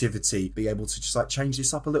creativity, be able to just like change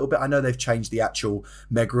this up a little bit. I know they've changed the actual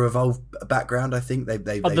Mega Evolve background. I think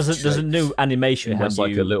there's a new animation. It has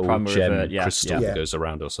like a little gem crystal that goes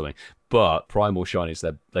around or something. But primal shinies,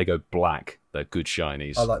 they go black. They're good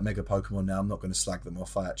shinies. I like Mega Pokemon now. I'm not going to slag them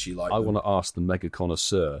off. I actually like them. I want to ask the Mega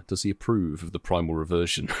Connoisseur, does he approve of the primal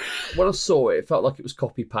reversion? When I saw it, it felt like it was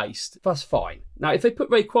copy-paste. That's fine. Now, if they put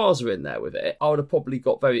Rayquaza in there with it, I would have probably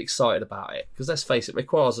got very excited about it. Because let's face it,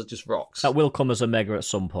 Rayquaza just rocks. That will come as a Mega at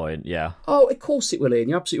some point, yeah. Oh, of course it will, Ian.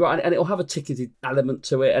 You're absolutely right. And it'll have a ticketed element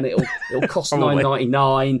to it, and it'll cost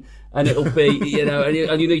 $9.99. And it'll be,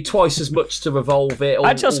 and you need twice as much to evolve it.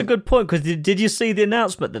 Actually, that's a good point, because did you see the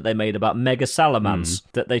announcement that they made about Mega Salamence?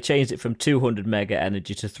 That they changed it from 200 Mega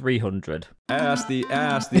Energy to 300? Ask the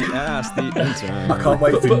intern. I can't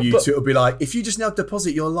wait for Mewtwo to be like, if you just now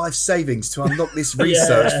deposit your life savings to unlock this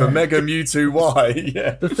research for Mega Mewtwo Y.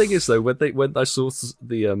 Yeah. The thing is, though, when I saw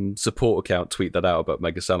the support account tweet that out about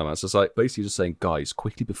Mega Salamence, it's like basically just saying, guys,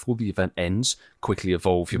 quickly before the event ends, quickly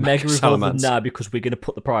evolve your Mega Salamence. Now, because we're going to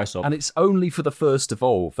put the price up. And it's only for the first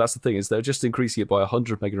evolve. That's the thing, is they're just increasing it by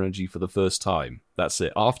 100 Mega Energy for the first time. That's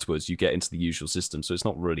it. Afterwards, you get into the usual system, so it's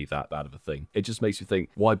not really that bad of a thing. It just makes you think,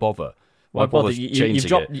 why bother? Why bother changing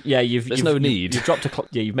it? Yeah, there's no need. You've dropped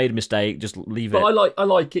you've made a mistake. Just leave it. But I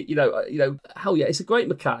like it. Hell yeah, it's a great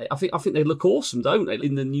mechanic. I think they look awesome, don't they?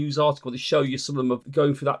 In the news article, they show you some of them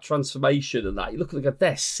going through that transformation and that. You look at them,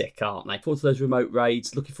 they're sick, aren't they? Looking forward to those remote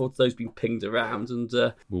raids. Looking forward to those being pinged around, and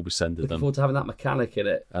we'll be sending them. Looking forward to having that mechanic in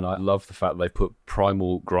it. And I love the fact they put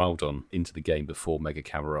Primal Groudon into the game before Mega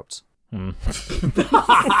Camerupt.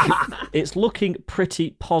 It's looking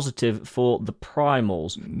pretty positive for the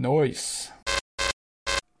primals. Nice.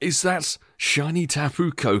 Is that Shiny Tapu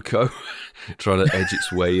Koko trying to edge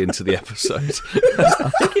its way into the episode? I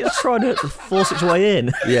think it's trying to force its way in.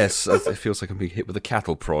 Yes, it feels like I'm being hit with a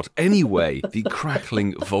cattle prod. Anyway, the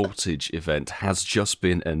Crackling Voltage event has just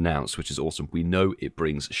been announced, which is awesome. We know it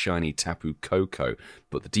brings Shiny Tapu Koko,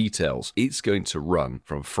 but the details, it's going to run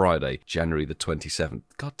from Friday, January the 27th.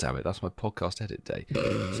 God damn it, that's my podcast edit day.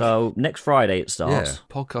 So next Friday it starts. Yeah,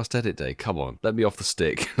 podcast edit day. Come on, let me off the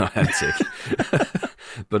stick. Niantic.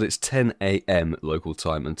 But it's 10 a.m. local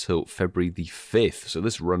time until February the 5th. So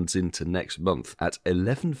this runs into next month at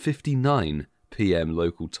 11:59 p.m.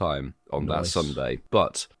 local time on that Sunday.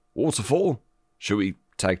 But Waterfall, should we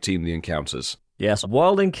tag team the encounters? Yes,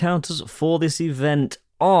 wild encounters for this event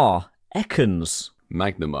are Ekans,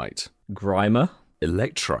 Magnemite, Grimer,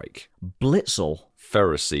 Electrike, Blitzel,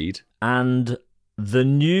 Ferroseed, and the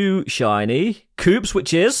new shiny Koops,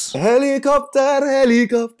 which is Helicopter.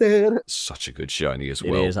 Such a good shiny as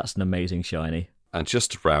well. It is, that's an amazing shiny. And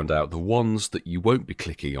just to round out, the ones that you won't be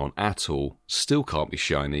clicking on at all, still can't be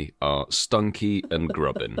shiny, are Stunky and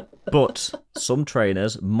Grubbin. But some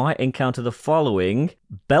trainers might encounter the following: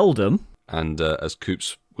 Beldum. And as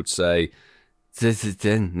Koops would say, yeah,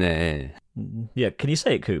 can you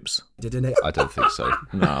say it, Koops? I don't think so.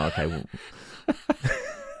 No, okay. Well.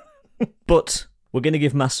 But we're going to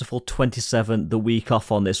give Masterful 27 the week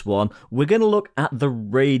off on this one. We're going to look at the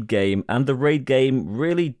raid game, and the raid game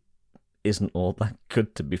really isn't all that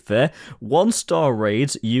good, to be fair. 1-star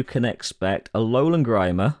raids, you can expect Alolan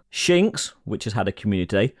Grimer, Shinx, which has had a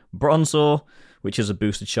community day, Bronzor, which is a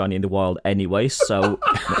boosted shiny in the wild anyway, so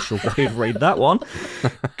I'm not sure why you'd raid that one.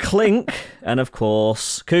 Clink, and of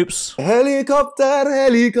course, Koops. Helicopter.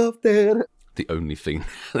 The only thing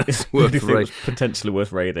that's worth raiding. Potentially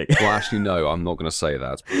worth raiding. Well, actually, no, I'm not going to say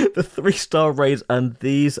that. The 3-star raids, and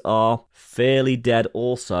these are fairly dead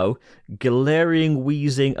also. Galarian,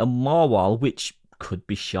 Weezing, and Marwile, which could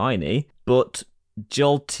be shiny, but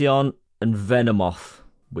Jolteon and Venomoth,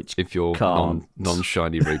 which if your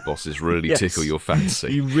non-shiny raid bosses really Yes. tickle your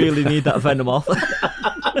fancy. You really need that Venomoth.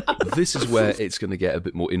 This is where it's going to get a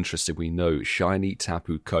bit more interesting. We know Shiny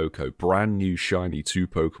Tapu Koko, brand new shiny to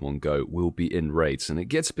Pokemon Go, will be in raids. And it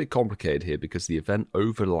gets a bit complicated here because the event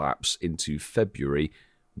overlaps into February,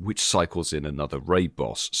 which cycles in another raid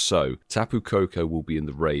boss. So Tapu Koko will be in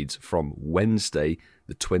the raids from Wednesday,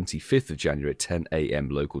 the 25th of January at 10 a.m.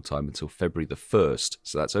 local time until February the 1st.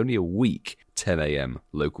 So that's only a week, 10 a.m.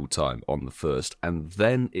 local time on the 1st. And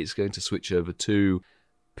then it's going to switch over to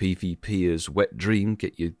PvPer's Wet Dream.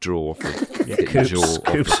 Get your jaw off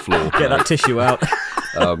the floor. Get that tissue out.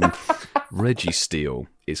 Registeel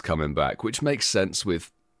is coming back, which makes sense with,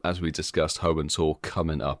 as we discussed, Hoenn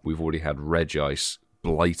coming up. We've already had Regice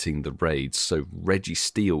blighting the raids, so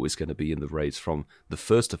Registeel is going to be in the raids from the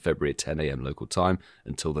 1st of February at 10 a.m. local time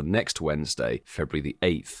until the next Wednesday, February the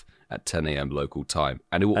 8th at 10 a.m. local time.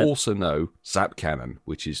 And it will also know Zap Cannon,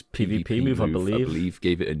 which is PvP move, I believe.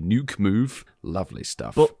 Gave it a nuke move. Lovely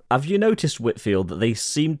stuff. But have you noticed, Whitfield, that they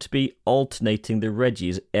seem to be alternating the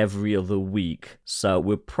Reggies every other week? So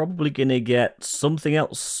we're probably going to get something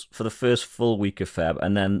else for the first full week of Feb,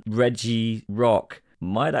 and then Reggie Rock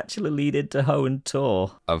might actually lead into Hoenn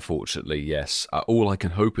Tour. Unfortunately, yes. All I can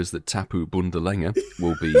hope is that Tapu Bundelenga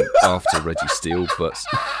will be after Registeel, but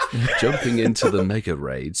jumping into the Mega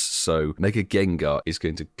Raids, so Mega Gengar is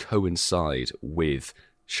going to coincide with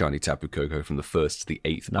Shiny Tapu Koko from the 1st to the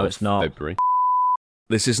 8th of February.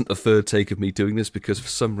 This isn't the third take of me doing this because for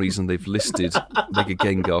some reason they've listed Mega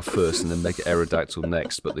Gengar first and then Mega Aerodactyl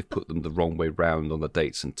next, but they've put them the wrong way round on the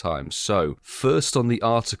dates and times. So, first on the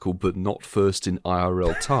article, but not first in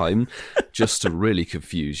IRL time, just to really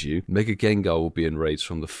confuse you, Mega Gengar will be in raids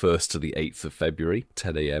from the 1st to the 8th of February,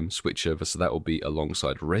 10 a.m, switch over, so that will be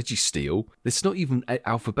alongside Registeel. It's not even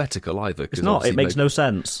alphabetical either. It's not, it makes no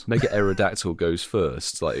sense. Mega Aerodactyl goes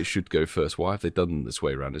first, like it should go first. Why have they done them this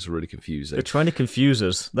way around? It's really confusing. They're trying to confuse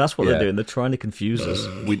us. That's what they're doing. They're trying to confuse us.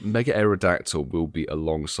 Mega Aerodactyl will be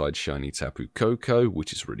alongside Shiny Tapu Koko,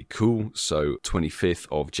 which is really cool. So 25th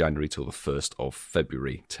of January till the 1st of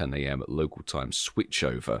February, 10 a.m. at local time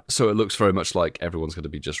switchover. So it looks very much like everyone's going to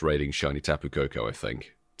be just raiding Shiny Tapu Koko, I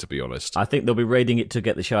think, to be honest. I think they'll be raiding it to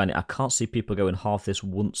get the shiny. I can't see people going half this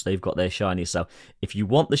once they've got their shiny. So if you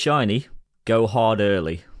want the shiny, go hard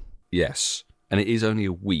early. Yes. And it is only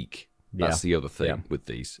a week. That's the other thing with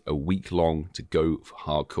these. A week long to go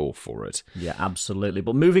hardcore for it. Yeah, absolutely.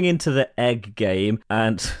 But moving into the egg game,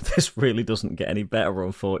 and this really doesn't get any better,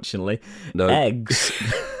 unfortunately. No. Eggs.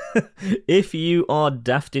 If you are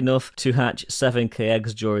daft enough to hatch 7k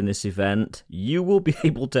eggs during this event, you will be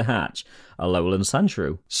able to hatch Alolan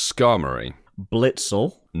Sandshrew, Skarmory,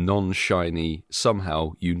 Blitzel, non-shiny,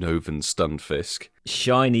 somehow Unnovan Stunfisk.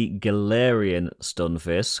 Shiny Galarian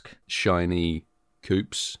Stunfisk. Shiny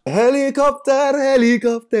Koops. Helicopter.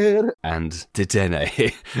 And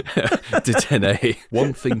Dedenne. Dedenne.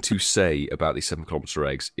 One thing to say about these 7km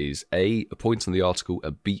eggs is A point on the article,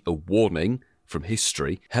 and B, a warning from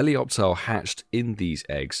history. Helioptile hatched in these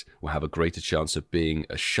eggs will have a greater chance of being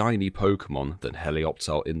a shiny Pokemon than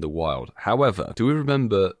Helioptile in the wild. However, do we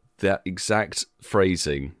remember that exact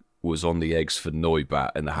phrasing was on the eggs for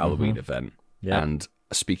Noibat in the Halloween event? Yeah. And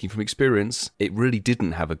speaking from experience, it really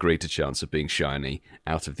didn't have a greater chance of being shiny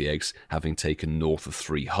out of the eggs, having taken north of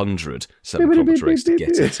 300 7km eggs to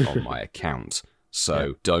get it on my account.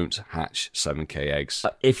 So don't hatch 7k eggs.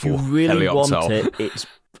 If you really Helioptile. want it,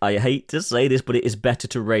 I hate to say this, but it is better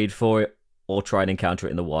to raid for it or try and encounter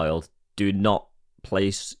it in the wild. Do not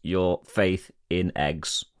place your faith in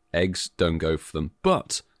eggs. Eggs, don't go for them.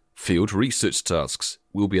 But field research tasks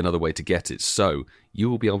will be another way to get it. So you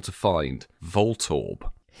will be able to find Voltorb.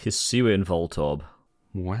 Hisuian Voltorb.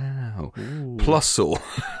 Wow. Plusle.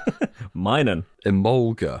 Minun.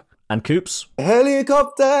 Emolga. And Koops.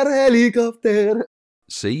 Helicopter.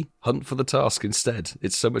 See? Hunt for the task instead.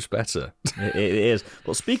 It's so much better. It is.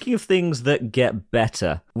 But speaking of things that get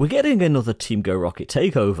better, we're getting another Team Go Rocket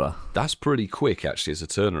takeover. That's pretty quick, actually, as a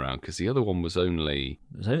turnaround, because the other one was only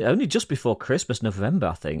just before Christmas, November,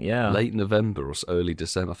 I think, yeah. late November or early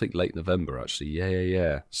December. I think late November, actually.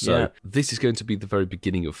 Yeah. So This is going to be the very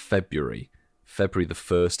beginning of February. February the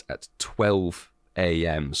 1st at 12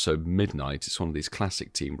 a.m, so midnight. It's one of these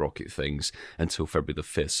classic Team Rocket things until February the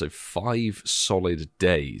 5th, so 5 solid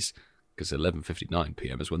days, because 11:59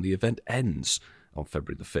 p.m. is when the event ends on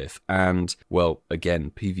February the 5th. And, well,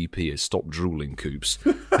 again, PvP has stopped drooling, Koops.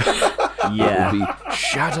 Yeah. It will be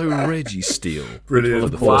Shadow Registeel. Brilliant. For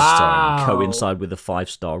the first time. Coincide with the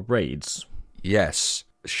 5-star raids. Yes.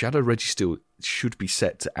 Shadow Registeel should be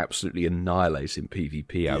set to absolutely annihilate in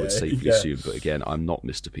PvP, I would safely assume. But again, I'm not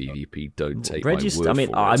Mr. PvP. Don't take my word for it.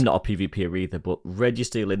 I'm not a PvPer either, but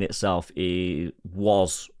Registeel in itself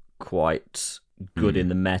was quite good in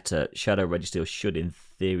the meta. Shadow Registeel should, in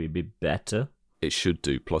theory, be better. It should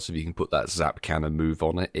do. Plus, if you can put that Zap Cannon move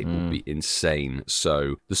on it, it will be insane.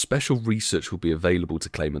 So, the special research will be available to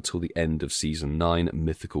claim until the end of Season 9,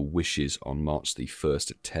 Mythical Wishes, on March the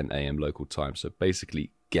 1st at 10 a.m. local time. So,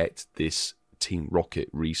 basically, get this Team Rocket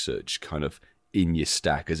research kind of in your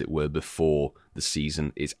stack, as it were, before the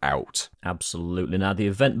season is out. Absolutely. Now, the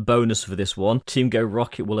event bonus for this one, Team Go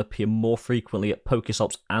Rocket will appear more frequently at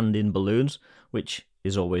Pokestops and in balloons, which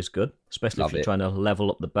is always good, especially if you're trying to level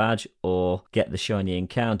up the badge or get the shiny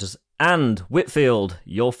encounters. And Whitfield,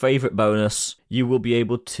 your favourite bonus, you will be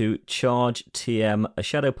able to charge TM a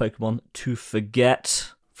shadow Pokemon to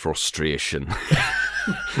forget. Frustration.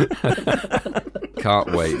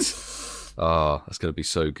 Can't wait. That's going to be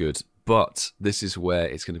so good. But this is where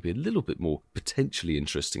it's going to be a little bit more potentially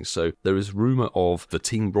interesting. So there is rumour of the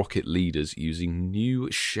Team Rocket leaders using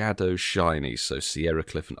new Shadow Shinies. So Sierra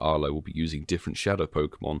Cliff and Arlo will be using different Shadow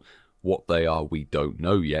Pokemon. What they are, we don't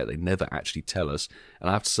know yet. They never actually tell us. And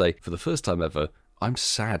I have to say, for the first time ever, I'm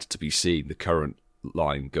sad to be seeing the current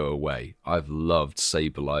line go away. I've loved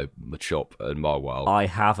Sableye, Machop, and Marwile. I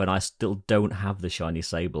have, and I still don't have the shiny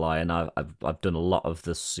Sableye, and I've done a lot of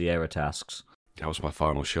the Sierra tasks. That was my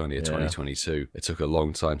final shiny of 2022. It took a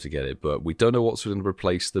long time to get it, but we don't know what's going to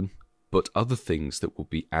replace them. But other things that will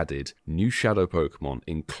be added, new Shadow Pokemon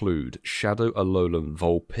include Shadow Alolan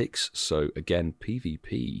Vulpix, so again,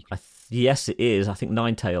 PvP. Yes, it is. I think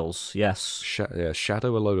Ninetales, yes.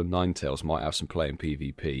 Shadow Alolan Ninetales might have some play in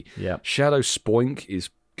PvP. Yeah. Shadow Spoink is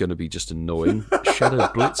going to be just annoying. Shadow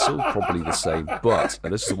Blitzel, probably the same. But,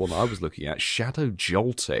 and this is the one I was looking at, Shadow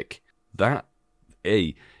Joltik.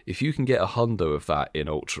 If you can get a hundo of that in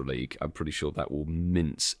Ultra League, I'm pretty sure that will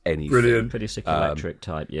mince anything. Brilliant. Pretty sick electric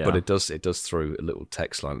type, yeah. But it does throw a little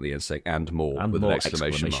text line at the end saying, and more, with an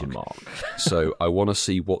exclamation mark. So I want to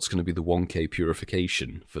see what's going to be the 1k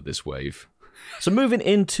purification for this wave. So moving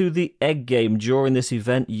into the egg game, during this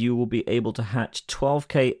event, you will be able to hatch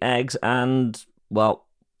 12k eggs and, well,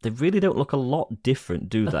 they really don't look a lot different,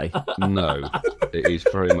 do they? No, it is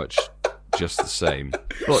very much just the same.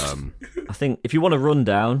 But I think if you want a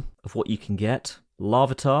rundown of what you can get,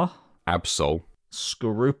 Larvitar, Absol,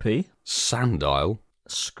 Skorupi, Sandile,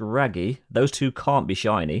 Scraggy, those two can't be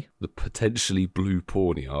shiny, the potentially blue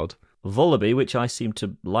Pawniard, Vullaby, which I seem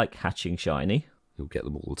to like hatching shiny. You'll get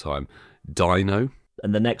them all the time. Dino.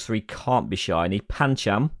 And the next three can't be shiny,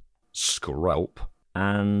 Pancham, Skrelp,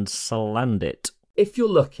 and Salandit. If you're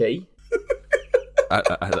lucky.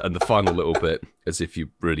 And the final little bit, as if you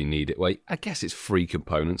really need it. Well, I guess it's free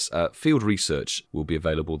components. Field research will be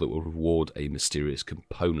available that will reward a mysterious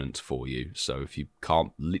component for you. So if you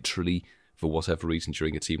can't literally, for whatever reason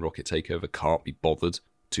during a Team Rocket takeover, can't be bothered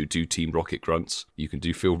to do Team Rocket grunts, you can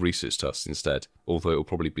do field research tasks instead, although it will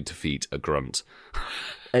probably be defeat a grunt.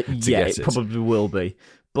 It probably will be.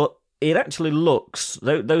 But it actually looks,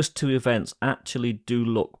 those two events actually do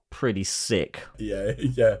look pretty sick.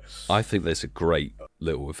 Yeah. I think there's a great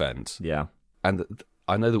little event. Yeah. And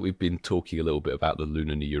I know that we've been talking a little bit about the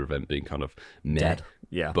Lunar New Year event being kind of meh. Dead.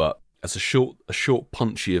 Yeah. But as a short,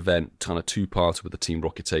 punchy event, kind of two-parter with the Team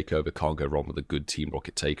Rocket takeover, can't go wrong with a good Team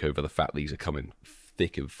Rocket takeover. The fact these are coming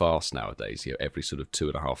thick and fast nowadays, every sort of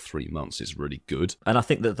 2.5, 3 months is really good. And I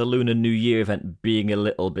think that the Lunar New Year event being a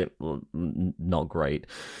little bit not great,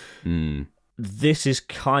 this is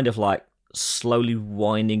kind of like slowly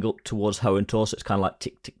winding up towards Hoenn-Tor, so it's kind of like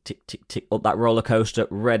tick, tick, tick, tick, tick, up that roller coaster,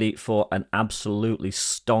 ready for an absolutely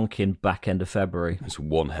stonking back end of February. It's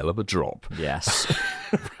one hell of a drop. Yes.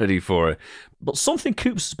 Ready for it. But something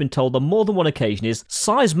Coops has been told on more than one occasion is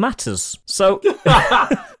size matters. So...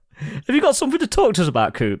 Have you got something to talk to us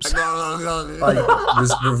about, Coops?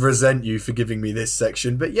 I resent you for giving me this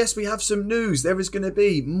section, but yes, we have some news. There is going to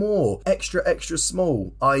be more extra, extra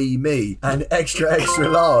small, i.e. me, and extra, extra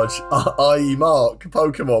large, i.e. Mark,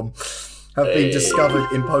 Pokemon, have been discovered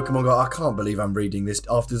in Pokemon Go. I can't believe I'm reading this.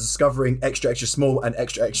 After discovering extra, extra small and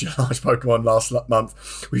extra, extra large Pokemon last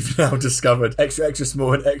month, we've now discovered extra, extra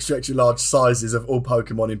small and extra, extra large sizes of all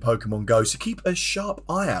Pokemon in Pokemon Go. So keep a sharp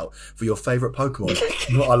eye out for your favourite Pokemon.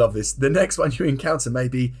 I love this. The next one you encounter may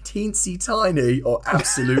be teensy tiny or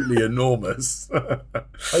absolutely enormous. I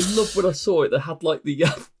love when I saw it. They had like the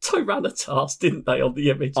Tyranitar, didn't they, on the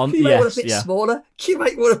image? Can you make one a bit smaller? Can you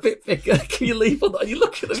make one a bit bigger? Can you leave one? You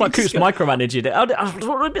look at them. It's like Coops micromanaging it. I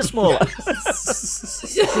want a bit smaller. About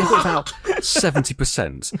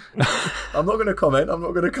 70%. I'm not going to comment.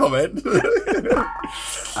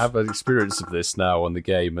 I have an experience of this now on the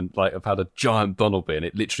game, and like I've had a giant Bunnelby, and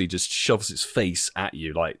it literally just shoves its face at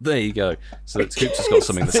you. Like, there you go. So Coops has got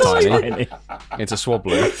something that's tiny. It's a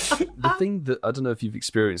Swablu. The thing that I don't know if you've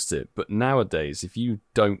experienced it, but nowadays, if you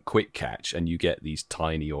don't quick catch and you get these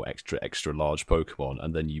tiny or extra, extra large Pokemon,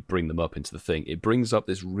 and then you bring them up into the thing, it brings up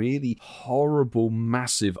this really horrible,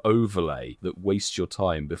 massive overlay that wastes your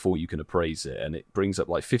time before you can appraise it, and it brings up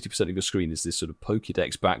like 50% of your screen is this sort of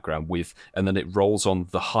Pokédex background with, and then it rolls on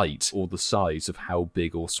the height or the size of how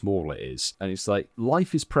big or small it is, and it's like,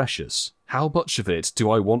 life is precious. How much of it do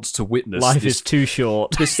I want to witness? Life is too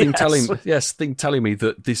short. This thing telling me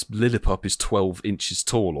that this Lillipup is 12 inches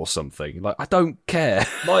tall or something. Like, I don't care.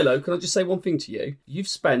 Milo, can I just say one thing to you? You've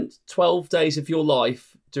spent 12 days of your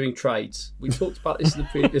life doing trades. We talked about this in the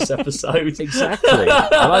previous episode. Exactly. And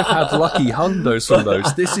I've had lucky hundos from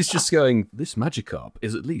those. This is just going, this Magikarp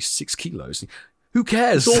is at least 6 kilos. Who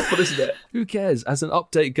cares? It's awful, isn't it? Who cares? As an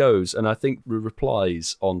update goes, and I think the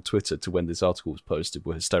replies on Twitter to when this article was posted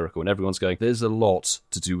were hysterical, and everyone's going, there's a lot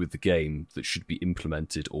to do with the game that should be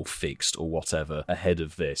implemented or fixed or whatever ahead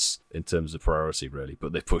of this in terms of priority, really.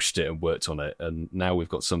 But they pushed it and worked on it, and now we've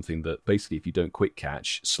got something that basically, if you don't quick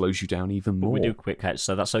catch, slows you down even more. But we do quick catch,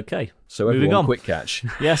 so that's okay. So moving on. Quick catch.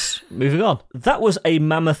 Yes, moving on. That was a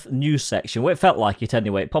mammoth news section. Well, it felt like it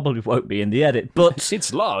anyway. It probably won't be in the edit, but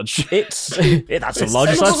it's large. That's the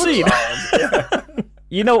largest I've seen.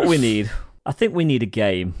 You know what we need? I think we need a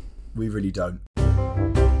game. We really don't.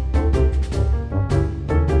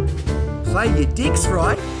 Play your dicks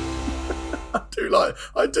right. I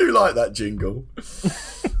do like that jingle.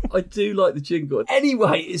 I do like the jingle.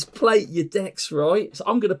 Anyway, it's play your decks right. So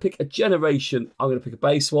I'm going to pick a generation. I'm going to pick a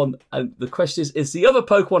base one. And the question is the other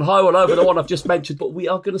Pokemon high or over the one I've just mentioned? But we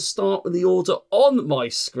are going to start in the order on my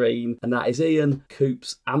screen. And that is Ian,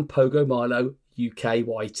 Coops, and Pogo Milo,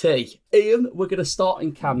 UKYT. Ian, we're going to start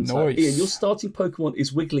in Kanto. Nice. Ian, your starting Pokemon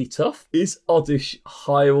is Wigglytuff. Is Oddish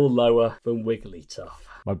higher or lower than Wigglytuff?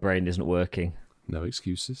 My brain isn't working. No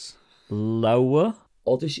excuses. Lower?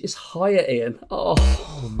 Oddish is higher, Ian.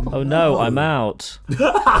 Oh no, I'm out.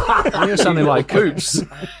 You're sounding like Coops.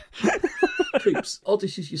 Coops,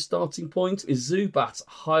 Oddish is your starting point. Is Zubat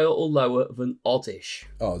higher or lower than Oddish?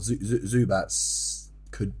 Oh, Zubats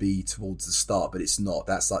could be towards the start, but it's not.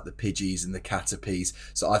 That's like the Pidgeys and the Caterpies.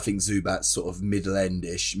 So I think Zubat's sort of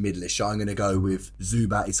middle-ish. I'm going to go with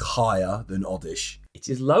Zubat is higher than Oddish. It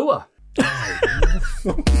is lower. Getting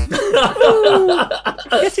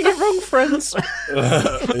it wrong, friends.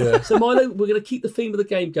 Yeah. So Milo, we're going to keep the theme of the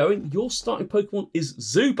game going. Your starting Pokemon is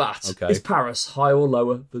Zubat. Okay. Is Paris higher or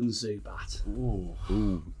lower than Zubat?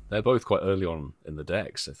 Ooh. They're both quite early on in the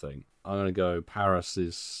decks, I think. I'm going to go Paris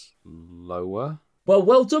is lower. Well,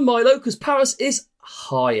 well done, Milo, because Paris is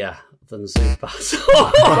higher than Zubat.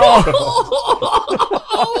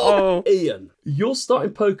 Ian, your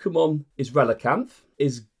starting Pokemon is Relicanth.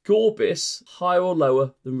 Is Gorbis higher or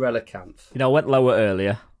lower than Relicanth? I went lower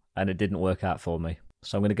earlier, and it didn't work out for me.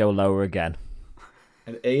 So I'm going to go lower again.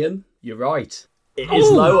 And Ian, you're right. It is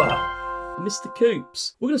lower. Mr.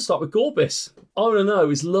 Coops, we're going to start with Gorbis. I want to know,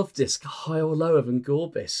 is Luvdisc higher or lower than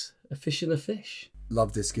Gorbis? A fish and a fish?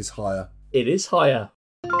 Luvdisc is higher. It is higher.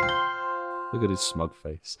 Look at his smug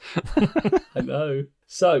face. I know.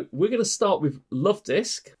 So, we're going to start with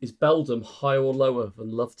Luvdisc. Is Beldum higher or lower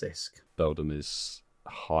than Luvdisc? Beldum is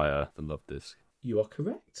higher than Luvdisc. You are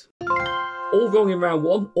correct. All wrong in round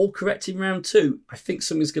 1, all correct in round 2. I think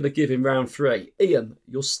something's going to give in round 3. Ian,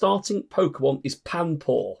 your starting Pokemon is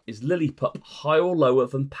Panpour. Is Lillipup higher or lower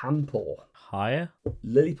than Panpour? Higher?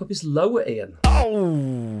 Lillipup is lower, Ian.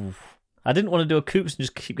 Oh! I didn't want to do a Coops and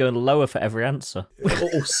just keep going lower for every answer.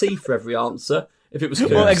 or C for every answer. If it was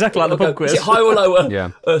Coops. Well, exactly like the pub quiz. Is it higher or lower?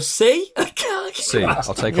 Yeah. C? C.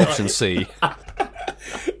 I'll take option C.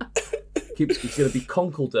 It's going to be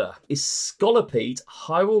Conkeldurr. Is Scolipede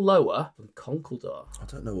higher or lower than Conkeldurr? I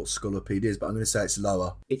don't know what Scolipede is, but I'm going to say it's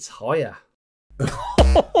lower. It's higher.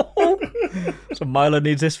 So Milo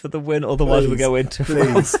needs this for the win, otherwise we go into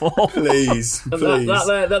round 4. Please.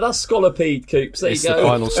 That's Scolipede, Coops. There It's you go. the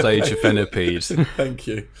final stage of Venipede. Thank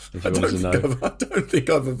you. If you want to know. I don't think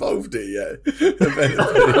I've evolved it yet.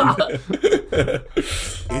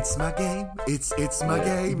 It's my game. It's my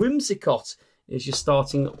game. Whimsicott is your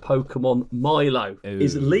starting Pokemon. Milo.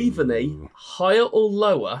 Is Leaveney higher or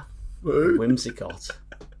lower than Whimsicott?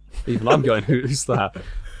 Even I'm going, who's that?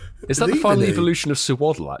 Is that the final evolution of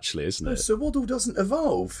Swaddle, actually, isn't No, it? Swaddle doesn't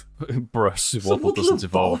evolve. Bruh, Swaddle doesn't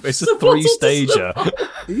evolve. It's a Swaddle 3-stager.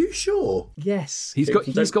 Are you sure? Yes. He's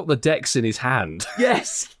got the dex in his hand.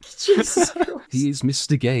 Yes. Jesus Christ. He is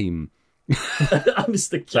Mr. Game.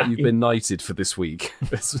 Mr. That Game. you've been knighted for this week.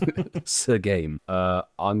 Sir Game.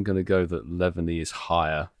 I'm going to go that Leaveney is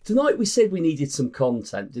higher. Tonight we said we needed some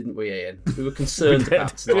content, didn't we, Ian? We were concerned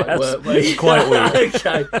about tonight, weren't we? Quite weird.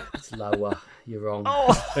 Okay. It's lower. You're wrong.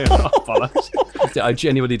 I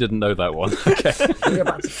genuinely didn't know that one. Okay. We go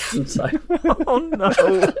back to Kanto. Oh no.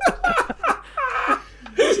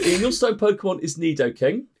 Ian, your starting Pokemon is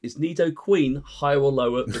Nidoking. Is Nidoqueen higher or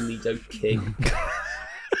lower than Nidoking?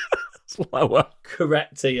 It's lower.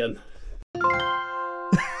 Correct, Ian.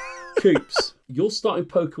 Coops, your starting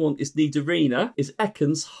Pokemon is Nidorina. Is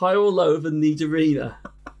Ekans higher or lower than Nidorina?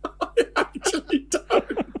 I actually don't.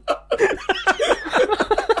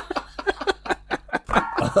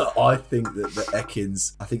 I think that the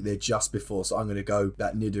Ekans, I think they're just before, so I'm going to go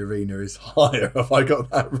that Nidorina is higher. Have I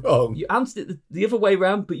got that wrong? You answered it the other way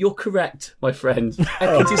round, but you're correct, my friend.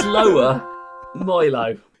 Ekans is lower.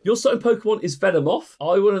 Milo. Your starting Pokemon is Venomoth.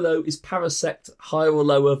 I want to know, is Parasect higher or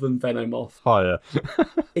lower than Venomoth? Higher.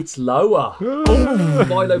 It's lower.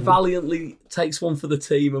 Milo valiantly takes one for the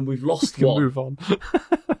team and we've lost one. Move on.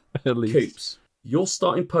 At least. Coops, your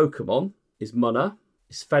starting Pokemon is Munna.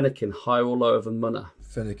 Is Fennekin higher or lower than Munna?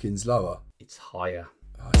 Fennekin's lower. It's higher.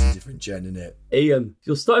 Oh, it's a different gen, isn't it? Ian,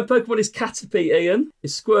 your starting Pokemon is Caterpie, Ian.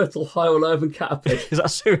 Is Squirtle higher or lower than Caterpie? Is that a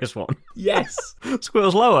serious one? Yes.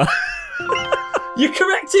 Squirrel's lower. You're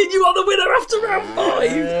correct, Ian. You are the winner after round 5.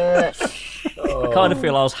 I kind of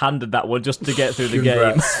feel I was handed that one just to get through the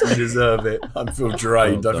Congrats. You deserve it. I feel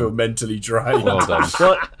drained. Well I feel mentally drained. Well done.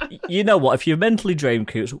 Well, you know what? If you're mentally drained,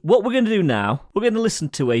 Coops, what we're going to do now, we're going to listen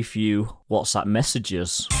to a few WhatsApp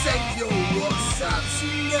messages. Send your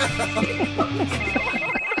WhatsApps now.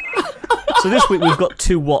 So this week we've got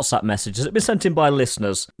 2 WhatsApp messages that have been sent in by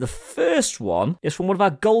listeners. The first one is from one of our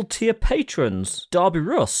gold tier patrons, Darby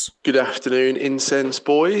Russ. Good afternoon, Incense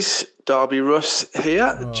boys. Darby Russ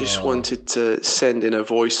here. Just wanted to send in a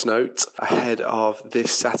voice note ahead of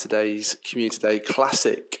this Saturday's Community Day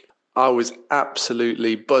Classic. I was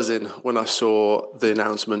absolutely buzzing when I saw the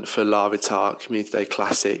announcement for Larvitar Community Day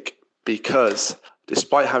Classic because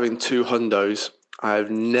despite having 2 hundos, I have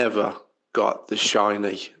never got the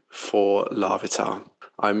shiny for Larvitar.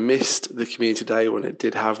 I missed the Community Day when it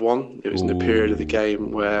did have one. It was in a period of the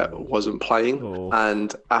game where it wasn't playing.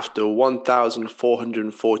 And after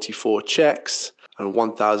 1,444 checks and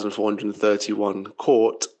 1,431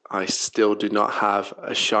 caught, I still do not have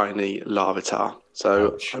a shiny Larvitar.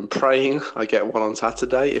 So I'm praying I get one on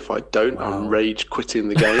Saturday. If I don't, I'm rage quitting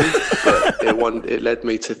the game. But it led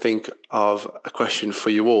me to think of a question for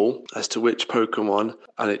you all as to which Pokemon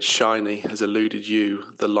and its shiny has eluded you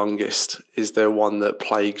the longest. Is there one that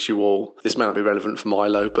plagues you all? This may not be relevant for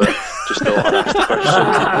Milo, but just thought I'd ask the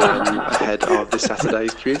question ahead of this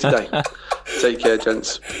Saturday's Community Day. Take care,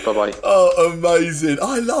 gents. Bye-bye. Oh, amazing.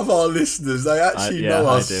 I love our listeners. They actually know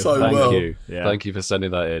us so well. Thank you. Yeah. Thank you for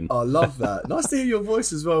sending that in. I love that. Nice to hear your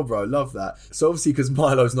voice as well, bro. Love that. So obviously, because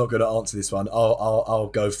Milo's not going to answer this one,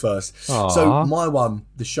 I'll go first. Aww. So my one,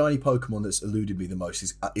 the shiny Pokemon that's eluded me the most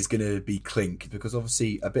is going to be Clink, because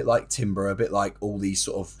obviously a bit like Timber, a bit like all these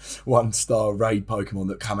sort of 1-star raid Pokemon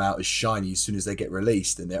that come out as shiny as soon as they get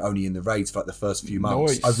released, and they're only in the raids for like the first few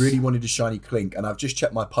months. Nice. I really wanted a shiny Clink, and I've just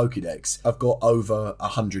checked my Pokédex. I've got over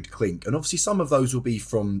 100 Clink, and obviously some of those will be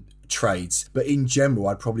from trades, but in general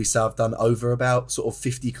I'd probably say I've done over about sort of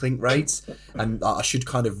 50 Clink raids, and I should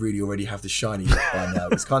kind of really already have the shiny by now.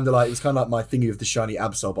 It's kind of like my thingy of the shiny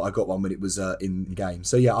Absol, but I got one when it was in game.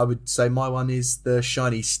 So yeah, I would say my one is the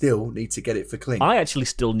shiny. Still need to get it for Clink. I actually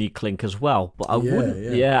still need Clink as well, but I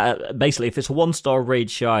wouldn't. Yeah, basically if it's a 1-star raid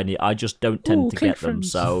shiny, I just don't tend to get them,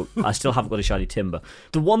 so I still haven't got a shiny Timber.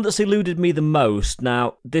 The one that's eluded me the most,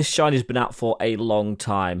 now this shiny's been out for a long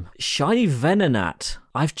time, shiny Venonat.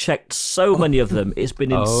 I've checked so many of them. It's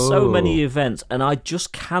been in so many events, and I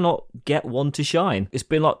just cannot get one to shine. It's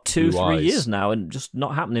been like 2-3 years now, and just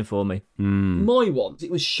not happening for me. My one,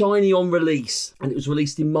 it was shiny on release, and it was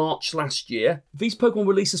released in March last year. These Pokemon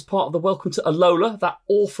released as part of the Welcome to Alola, that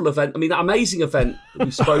awful event. I mean, that amazing event that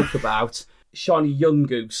we spoke about. Shiny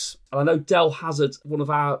Yungoos. And I know Del Hazard, one of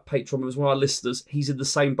our Patreon members, one of our listeners, he's in the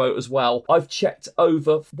same boat as well. I've checked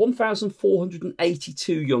over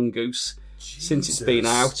 1,482 Yungoos since it's been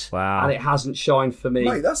out. Wow. And it hasn't shined for me.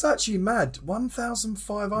 Mate, that's actually mad.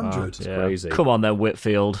 1,500. It's crazy. Come on then,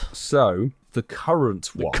 Whitfield. So the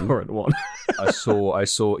current one. I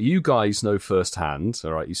saw you guys know firsthand,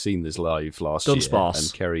 all right, you've seen this live last year,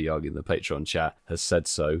 and Kerry Young in the Patreon chat has said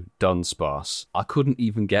so, Dunsparce. I couldn't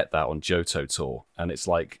even get that on Johto Tour, and it's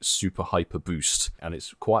like super hyper boost, and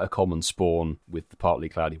it's quite a common spawn with the partly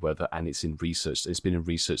cloudy weather, and it's been in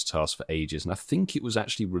research tasks for ages, and I think it was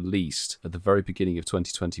actually released at the very beginning of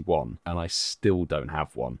 2021, and I still don't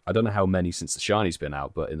have one. I don't know how many since the shiny's been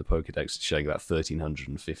out, but in the Pokedex it's showing about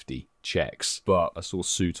 1,350 checks, but I saw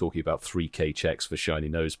Sue talking about 3k checks for shiny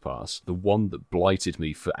Nosepass. The one that blighted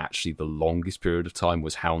me for actually the longest period of time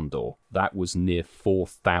was Houndour. That was near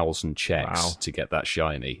 4,000 checks to get that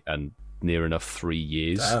shiny, and near enough 3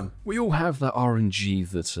 years. Damn. We all have that RNG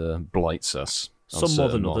that blights us. Some more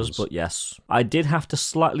than others, but yes. I did have to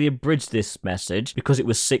slightly abridge this message because it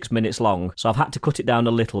was 6 minutes long, so I've had to cut it down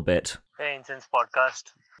a little bit. Hey, Incense Podcast.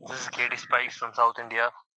 This is Katie Spikes from South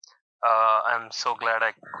India. I'm so glad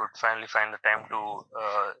I could finally find the time to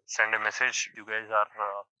send a message. You guys are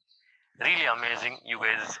really amazing. You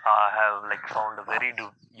guys have found a very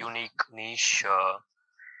unique niche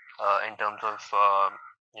in terms of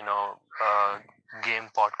game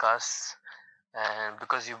podcasts, and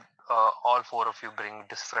because you all four of you bring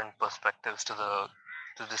different perspectives to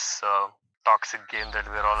this toxic game that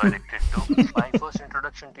we're all addicted to. My first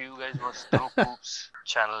introduction to you guys was through Coop's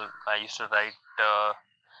channel. I used to write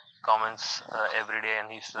comments every day, and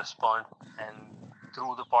he used to respond, and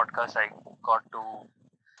through the podcast I got to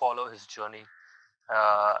follow his journey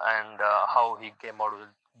and how he came out with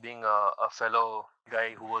being a fellow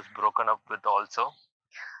guy who was broken up with also.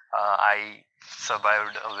 I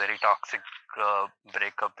survived a very toxic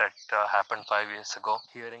breakup that happened 5 years ago.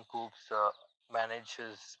 Hearing Coops manage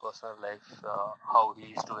his personal life, how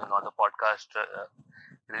he's doing on the podcast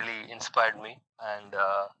really inspired me, and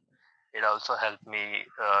it also helped me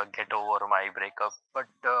get over my breakup. But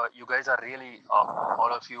you guys are really,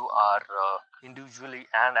 all of you are individually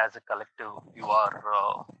and as a collective, you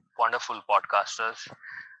are wonderful podcasters.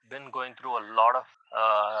 Been going through a lot of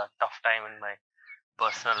tough time in my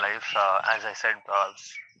personal life. As I said,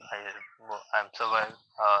 I'm survived.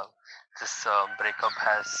 This breakup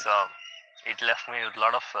has it left me with a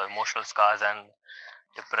lot of emotional scars and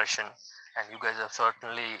depression, and you guys have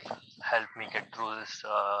certainly helped me get through this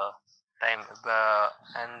time.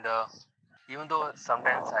 And even though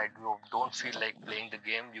sometimes I don't feel like playing the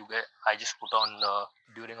game, I just put on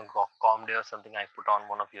during a calm day or something, I put on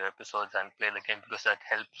one of your episodes and play the game, because that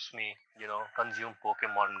helps me, consume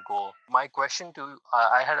Pokemon Go. My question to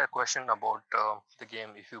I had a question about the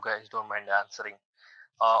game, if you guys don't mind answering.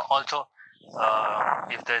 Also,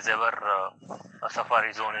 if there's ever a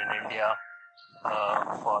Safari Zone in India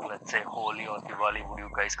for, let's say, Holi or Diwali, would you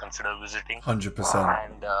guys consider visiting? 100%.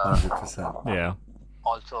 And 100%. Yeah.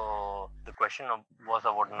 Also, the question was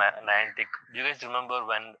about Niantic. Do you guys remember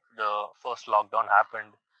when the first lockdown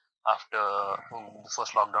happened? After the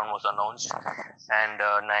first lockdown was announced, and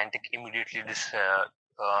Niantic immediately decided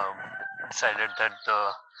that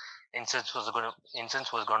the incense was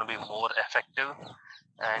going to be more effective,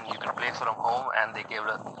 and you can play from home, and they gave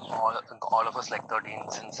all of us like 30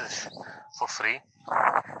 instances for free.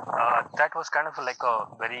 That was kind of like a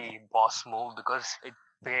very boss move, because it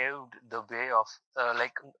paved the way of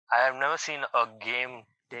like, I have never seen a game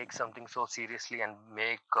take something so seriously and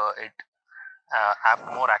make it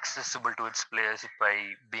more accessible to its players by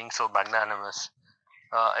being so magnanimous.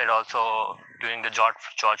 It also, during the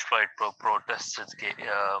George Floyd protests,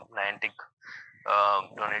 Niantic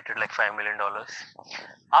donated like $5 million.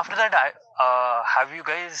 After that, have you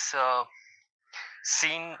guys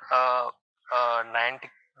seen Niantic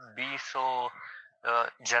be so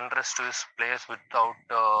generous to his players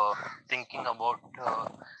without thinking about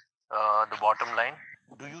the bottom line?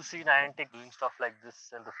 Do you see Niantic doing stuff like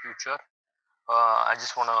this in the future? I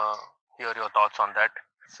just want to hear your thoughts on that.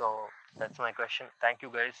 So that's my question. Thank you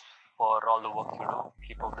guys for all the work you do.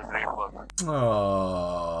 Keep up the great work.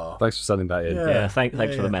 Oh, thanks for sending that in. Yeah,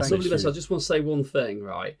 thanks for the message. I just want to say one thing,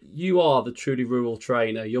 right? You are the truly rural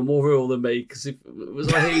trainer. You're more rural than me, because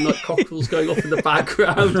was I hearing like cockerels going off in the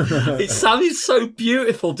background? It sounded so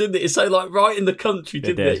beautiful, didn't it? It sounded like right in the country,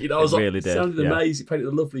 didn't it? You know, I was really like, it sounded amazing. It painted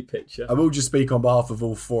a lovely picture. I will just speak on behalf of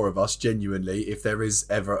all four of us, genuinely. If there is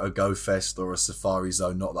ever a Go Fest or a Safari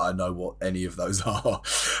Zone, not that I know what any of those are,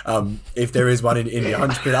 if there is one in India,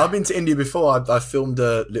 100%. I've been to India before. I filmed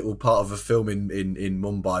a little part of a film in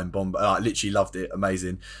Mumbai and Bombay. I literally loved it.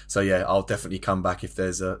 Amazing. So yeah, I'll definitely come back if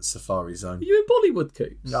there's a Safari Zone. Are you in Bollywood,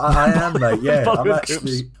 Coops? I am, mate. Yeah,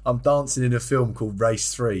 I'm dancing in a film called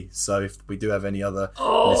Race 3. So if we do have any other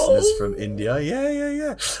listeners from India,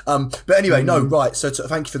 yeah. But anyway, no, right. So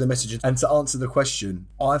thank you for the message. And to answer the question,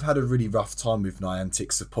 I've had a really rough time with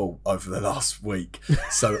Niantic support over the last week.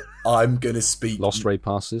 So I'm going to speak. Lost raid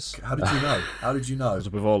passes. How did you know? Because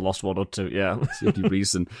we've all lost one or two, yeah. That's the only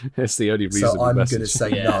reason. That's the only reason. So I'm going to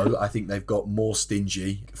say no. I think they've got more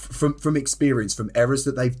stingy from experience, from errors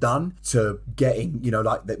that they've done to getting,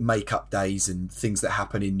 like the makeup days and things that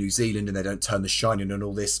happen in New Zealand and they don't turn the shine on and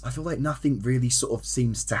all this. I feel like nothing really sort of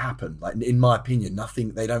seems to happen. Like, in my opinion,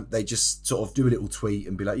 nothing. They just sort of do a little tweet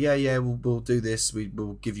and be like, yeah, we'll do this.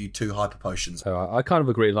 We'll give you 2 hyper potions. I kind of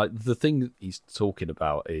agree. Like, the thing he's talking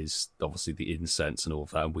about is obviously the incense and all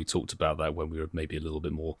of that, and we talked about that when we were maybe a little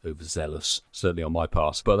bit more overzealous, certainly on my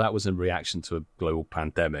part, but that was in reaction to a global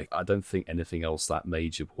pandemic. I don't think anything else that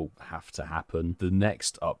major will have to happen. The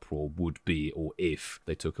next uproar would be, or if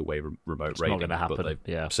they took away remote raiding, not going to happen. But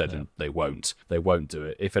they've said they won't do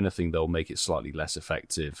it. If anything, they'll make it slightly less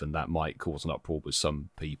effective, and that might cause an uproar with some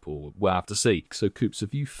people. We'll have to see. So Coops,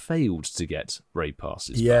 have you failed to get raid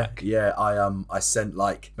passes back? Yeah, I sent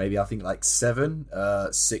maybe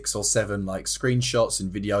 6 or 7 screenshots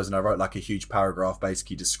and videos, and I wrote a huge paragraph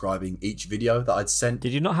basically describing each video that I'd sent.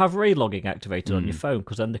 Did you not have raid logging activated on your phone?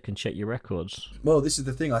 Because then they can check your records. Well, this is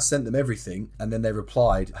the thing. I sent them everything, and then they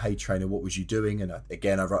replied, "Hey trainer, what was you doing?" And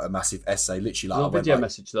again, I wrote a massive essay, literally. Video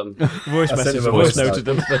message them, voice noted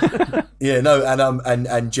them. Yeah, no,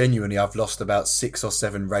 and genuinely, I've lost about 6 or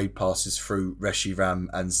 7 raid passes through Reshiram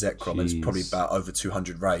and Zekrom, and it's probably about over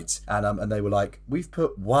 200 raids. And they were like, "We've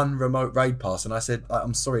put 1 remote raid pass," and I said,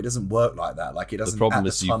 "I'm sorry, it doesn't work like that. It doesn't." The problem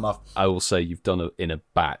is, I will say, you've done it in a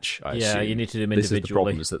batch. I assume. You need to do them individually. This is the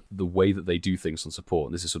problem: is that the way that they do things on support,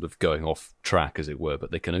 and this is sort of going off track, as it were,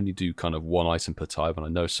 but they can only do kind of 1 item per time. And I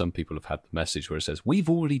know some people have had the message where it says, "We've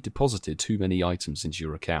already deposited too many items into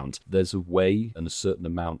your account." There's a way and a certain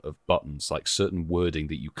amount of buttons, like certain wording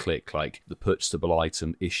that you click, like the purchasable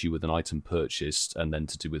item, issue with an item purchased, and then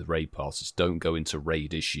to do with raid passes. Don't go into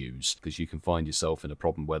raid issues, because you can find yourself in a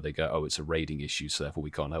problem where they go, "Oh, it's a raiding issue, so therefore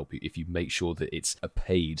we can't help you." If you make sure that it's a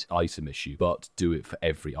paid item issue, but do it for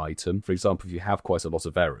every item. For example, if you have quite a lot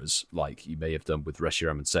of errors, like you may have done with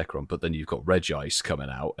Reshiram and Zekrom, but then you've got Regice coming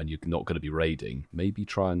out and you're not going to be raiding, maybe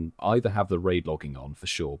try and either have the raid logging on for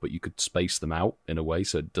sure, but you could space them out in a way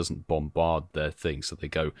so it doesn't bombard their thing. So they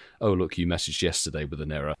go, "Oh, look, you messaged yesterday with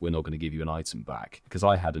an error. We're not going to give you an item back." Because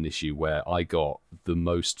I had an issue where I got the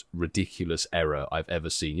most ridiculous error I've ever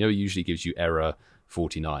seen. It usually gives you error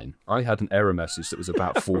 49. I had an error message that was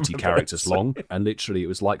about 40 characters long, and literally it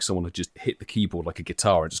was like someone had just hit the keyboard like a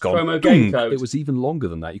guitar and just gone, promo game code. It was even longer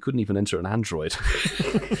than that. You couldn't even enter an Android.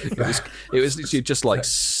 it was literally just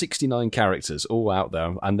 69 characters all out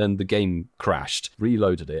there, and then the game crashed,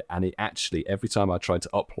 reloaded it, and it actually, every time I tried to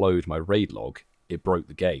upload my raid log, it broke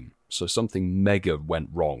the game. So something mega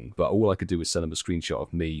went wrong, but all I could do was send them a screenshot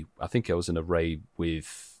of me. I think I was in a raid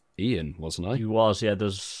with Ian, wasn't I? You was, yeah.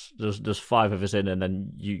 There's 5 of us in, and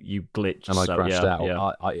then you glitched. And I crashed out.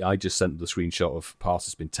 Yeah. I just sent the screenshot of pass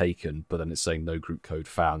has been taken, but then it's saying no group code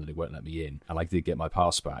found, and it won't let me in. And I did get my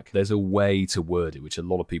pass back. There's a way to word it, which a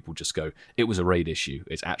lot of people just go, it was a raid issue.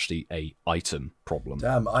 It's actually a item problem.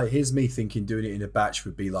 Damn, here's me thinking doing it in a batch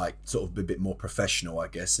would be like sort of a bit more professional, I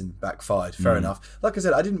guess, and backfired. Fair enough. Like I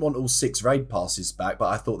said, I didn't want all 6 raid passes back, but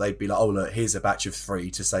I thought they'd be like, oh look, here's a batch of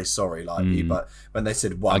 3 to say sorry. But when they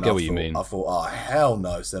said 1, I thought, oh hell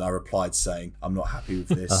no. So then I replied saying, I'm not happy with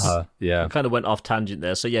this. Yeah. I kind of went off tangent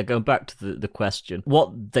there. So yeah, going back to the question,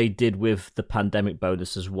 what they did with the pandemic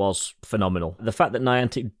bonuses was phenomenal. The fact that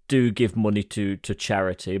Niantic do give money to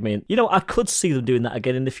charity, I mean, I could see them doing that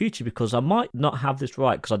again in the future, because I might not have this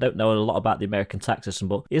right, because I don't know a lot about the American tax system,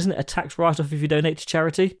 but isn't it a tax write-off if you donate to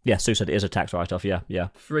charity? Yeah, Sue said it is a tax write-off, yeah.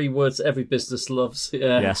 3 words every business loves.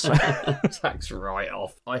 Yeah. Yes. Tax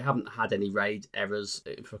write-off. I haven't had any raid errors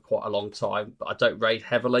for quite a long time, but I don't raid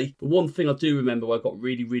heavily. But one thing I do remember where I got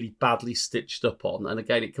really, really badly stitched up on, and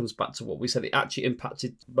again, it comes back to what we said, it actually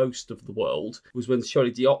impacted most of the world, was when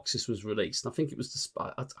Shiny Deoxys was released. And I think it was,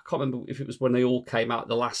 I can't remember if it was when they all came out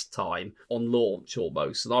the last time on launch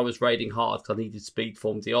almost, and I was raiding hard because I needed speed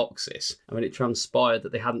form Deoxys. And when it transpired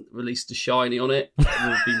that they hadn't released a shiny on it, we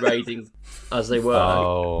would be raiding as they were.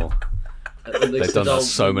 Oh. They've done that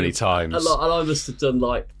so many times. And I must have done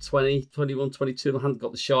like 20, 21, 22, and I hadn't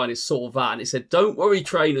got the shiny, saw that, and it said, don't worry,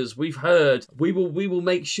 trainers, we've heard. We will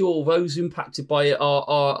make sure those impacted by it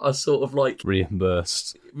are sort of like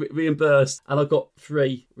reimbursed. And I got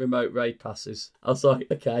 3 remote raid passes. I was like,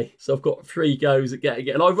 okay, so I've got 3 goes at getting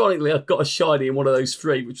it. And ironically, I've got a shiny in one of those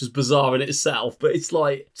 3, which was bizarre in itself. But it's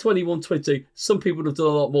like 21, 22. Some people would have done a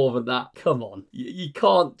lot more than that. Come on. You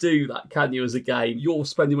can't do that, can you, as a game? You're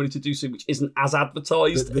spending money to do something which isn't as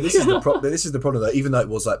advertised. But this is the problem, though, even though it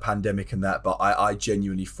was like pandemic and that, but I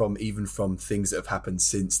genuinely, from things that have happened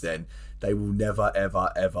since then, they will never, ever,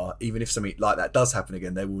 ever, even if something like that does happen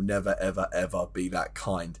again, they will never, ever, ever be that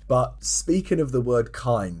kind. But speaking of the word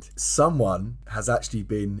kind, someone has actually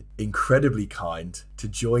been incredibly kind to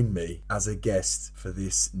join me as a guest for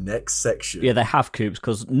this next section. Yeah, they have, Coops,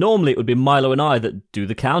 because normally it would be Milo and I that do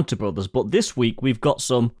the Counter Brothers, but this week we've got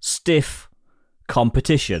some stiff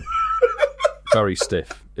competition. Very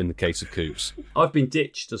stiff in the case of Coops. I've been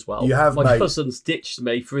ditched as well. You have, My mate. cousin's ditched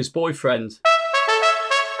me for his boyfriend.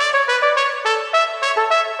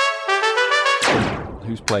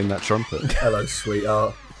 Who's playing that trumpet? Hello,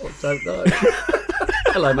 sweetheart. I don't know.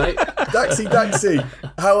 Hello, mate. Daxy,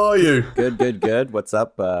 how are you? Good. What's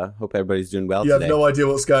up? Hope everybody's doing well today. You have no idea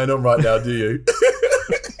what's going on right now, do you?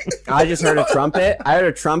 I just heard a trumpet.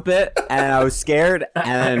 And I was scared,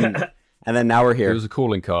 and then now we're here. It was a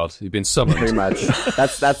calling card. You've been summoned. Pretty much.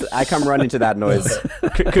 That's. I come running to that noise.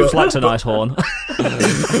 Coops likes a nice horn.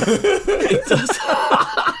 It does.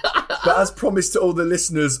 But as promised to all the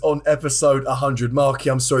listeners on episode 100, Marky,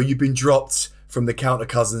 I'm sorry, you've been dropped from the Counter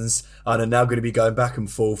Cousins and are now going to be going back and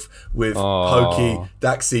forth with Pokey,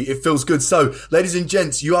 Daxy. It feels good. So, ladies and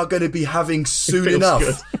gents, you are going to be having soon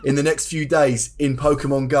enough in the next few days in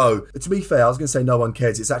Pokemon Go. To be fair, I was going to say no one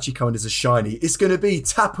cares. It's actually coming as a shiny. It's going to be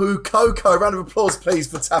Tapu Koko. Round of applause, please,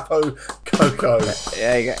 for Tapu Koko.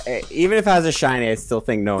 Even if I was a shiny, I still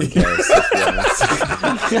think no one cares.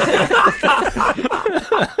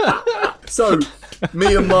 So,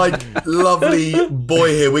 me and my lovely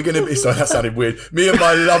boy here, we're going to be... Sorry, that sounded weird. Me and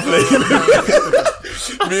my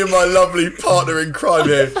lovely partner in crime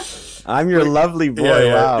here. I'm your lovely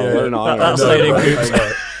boy. Wow, what an honor. That's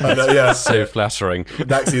I know, yeah. So flattering.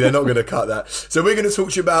 Actually, they're not going to cut that. So we're going to talk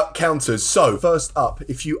to you about counters. So first up,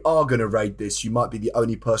 if you are going to raid this, you might be the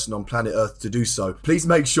only person on planet Earth to do so. Please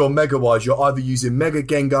make sure Mega-wise you're either using Mega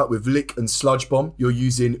Gengar with Lick and Sludge Bomb, you're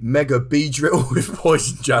using Mega Beedrill with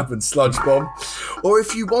Poison Jab and Sludge Bomb, or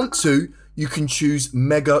if you want to, you can choose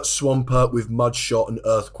Mega Swampert with Mud Shot and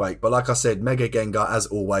Earthquake. But like I said, Mega Gengar, as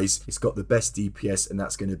always, it's got the best DPS, and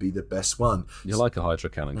that's going to be the best one. You like a Hydro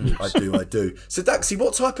Cannon. I do. So Daxy,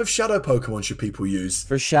 what type of Shadow Pokemon should people use?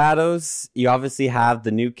 For Shadows, you obviously have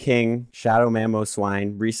the new King, Shadow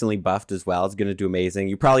Mamoswine, recently buffed as well. It's going to do amazing.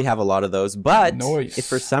 You probably have a lot of those. But if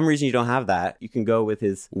for some reason you don't have that, you can go with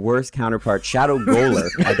his worst counterpart, Shadow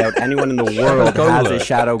Golurk. I doubt anyone in the world has a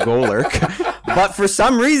Shadow Golurk. But for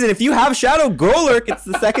some reason, if you have Shadow Golurk, it's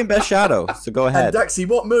the second best Shadow. So go ahead. And Daxi,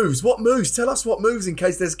 what moves? What moves? Tell us what moves in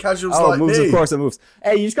case there's casuals Oh, like moves, me. of course, it moves.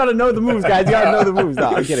 Hey, you just got to know the moves, guys. You got to know the moves. No,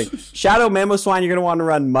 I'm kidding. Shadow Mamoswine, you're going to want to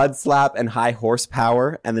run Mud Slap and High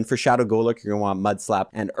Horsepower. And then for Shadow Golurk, you're going to want Mud Slap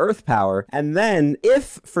and Earth Power. And then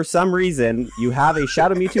if for some reason you have a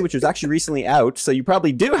Shadow Mewtwo, which was actually recently out, so you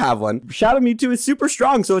probably do have one, Shadow Mewtwo is super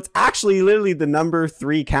strong. So it's actually literally the number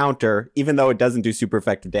 3 counter, even though it doesn't do super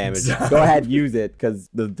effective damage. Go ahead, use it, because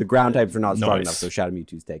the ground types are not strong enough, so Shadow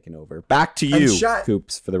Mewtwo's taking over. Back to you,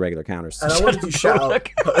 Coops, for the regular counters. And I wanted to shout out...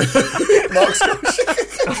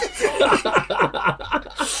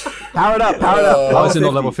 Power it up. I was in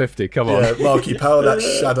on level 50, come on. Yeah, Marky, power that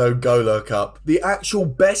Shadow Golurk up. The actual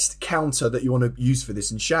best counter that you want to use for this,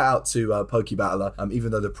 and shout out to PokeBattler,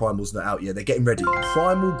 even though the Primal's not out yet, they're getting ready.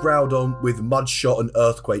 Primal Groudon with Mudshot and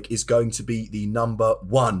Earthquake is going to be the number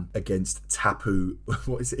 1 against Tapu.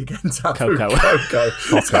 What is it again? Tapu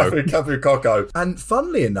Koko. And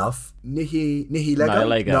funnily enough,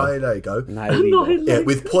 Nihilego. Yeah,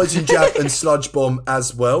 with Poison Jab and Sludge Bomb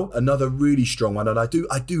as well. Another really strong one, and I do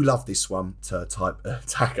love this one to type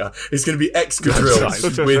attacker. It's going to be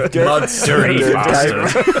Excadrill with Mud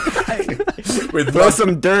Throw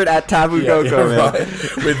some dirt at Tapu Koko, man. Right.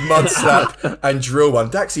 With Mud Slap and Drill One.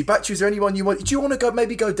 Daxi, back to you. Is there anyone you want? Do you want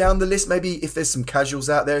to go down the list? Maybe if there's some casuals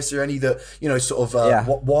out there, is there any that sort of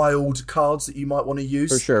wild cards that you might want to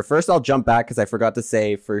use? For sure. First, I'll jump back because I forgot to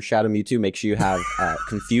say for Shadow Mewtwo, make sure you have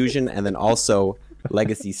Confusion and then also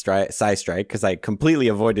Legacy Psy Strike, because I completely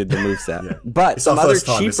avoided the moveset. But some other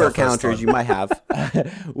cheaper counters you might have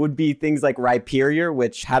would be things like Rhyperior,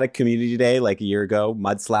 which had a community day like a year ago.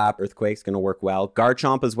 Mud Slap, Earthquake's going to work well.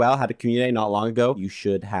 Garchomp as well had a community day not long ago. You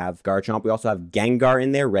should have Garchomp. We also have Gengar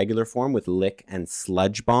in there, regular form with Lick and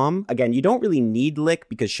Sludge Bomb. Again, you don't really need Lick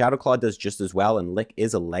because Shadow Claw does just as well, and Lick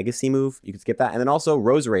is a legacy move. You can skip that. And then also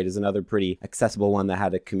Roserade is another pretty accessible one that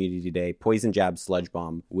had a community day. Poison Jab, Sludge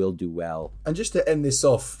Bomb will do well. And just to end this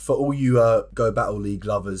off, for all you Go Battle League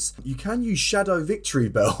lovers, you can use Shadow Victory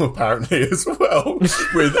Bell apparently as well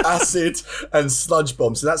with Acid and Sludge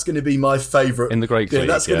Bomb. So that's going to be my favourite in the Great League.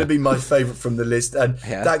 That's going to be my favourite from the list. And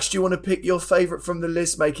Dax, do you want to pick your favourite from the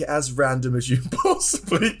list? Make it as random as you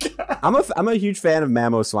possibly can. I'm a huge fan of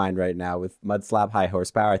Mamoswine right now with Mud Slap, High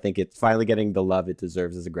Horsepower. I think it's finally getting the love it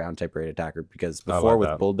deserves as a ground type raid attacker, because before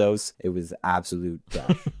with Bulldoze it was absolute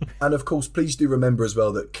trash. And of course, please do remember as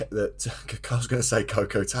well that I was going to say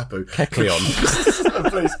Coco Tapu. Kecleon.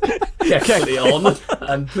 Please. Kecleon.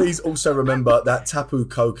 And please also remember that Tapu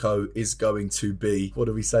Koko is going to be, what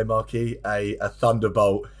do we say, Marky? A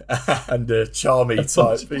Thunderbolt and a Charmy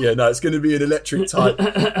type. But yeah, no, it's going to be an electric type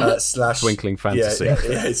slash Twinkling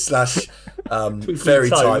Fantasy. Slash fairy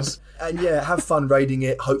type. And yeah, have fun raiding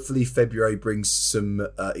it. Hopefully February brings some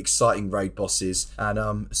exciting raid bosses.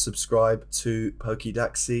 And subscribe to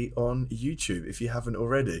PokeDaxi on YouTube if you haven't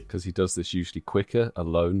already. Because he does this usually quicker,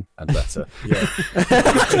 alone, and better. Yeah.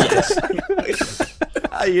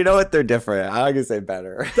 You know what? They're different. I'm going to say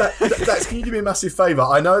better. Dax, can you do me a massive favour?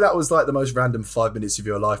 I know that was like the most random 5 minutes of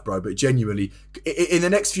your life, bro, but genuinely, in the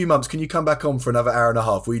next few months, can you come back on for another hour and a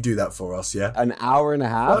half? Will you do that for us, yeah? An hour and a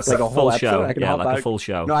half? That's like a whole show. Yeah, like a full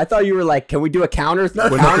show. No, I thought you were like, can we do a counter? No,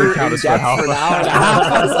 we're not doing counters for an hour and a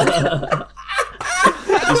half.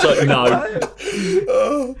 He's like, no.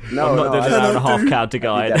 I'm not doing an hour and a half counter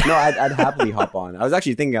guide. No, I'd happily hop on. I was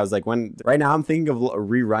actually thinking, right now I'm thinking of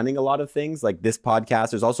rerunning a lot of things, like this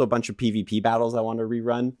podcast. There's also a bunch of PvP battles I want to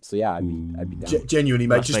rerun. So yeah, I'd be down. Genuinely,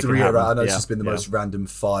 mate, just to reiterate, I know it's just been the most random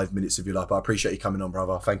 5 minutes of your life, but I appreciate you coming on,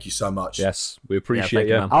 brother. Thank you so much. Yes, we appreciate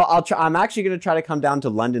you. I'll try. I'm actually going to try to come down to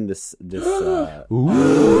London this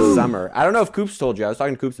summer. I don't know if Coops told you. I was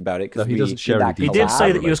talking to Coops about it. No, he doesn't share it. He did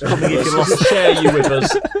say that you was coming if you lost. Share you with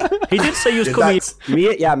us. He did say he was coming.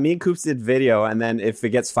 Me and Coops did video, and then if it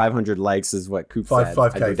gets 500 likes is what Coops said.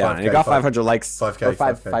 5K, down. And it got 500 likes.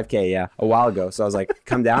 5K, yeah, a while ago. So I was like,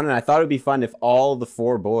 come down, and I thought it'd be fun if all the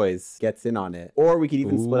 4 boys gets in on it, or we could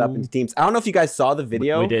even split up into teams. I don't know if you guys saw the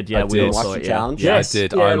video. We did, yeah. We watched the challenge. Yes, I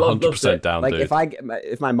did. I'm 100% down, like dude.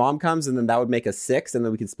 if my mom comes, and then that would make us 6, and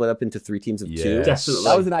then we could split up into 3 teams of 2. Definitely.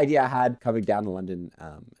 That was an idea I had coming down to London,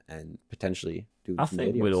 and potentially. I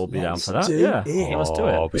think we'd all be down for that. Yeah, let's do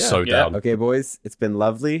it. I'll be so down. Okay, boys, it's been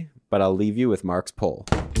lovely, but I'll leave you with Mark's poll.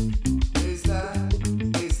 Is that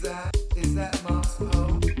Mark's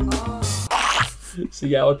poll? So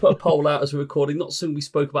yeah, I put a poll out as we're recording, not something we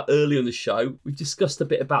spoke about earlier in the show. We've discussed a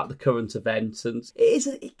bit about the current event, and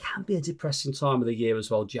it can be a depressing time of the year as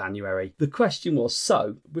well, January. The question was,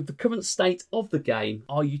 so, with the current state of the game,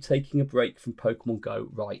 are you taking a break from Pokemon Go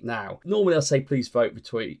right now? Normally I'll say please vote,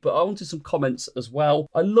 retweet, but I wanted some comments as well.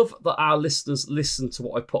 I love that our listeners listen to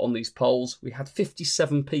what I put on these polls. We had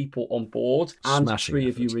 57 people on board, and Smashing 3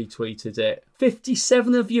 effort. of you retweeted it.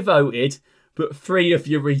 57 of you voted, but 3 of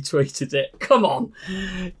you retweeted it. Come on,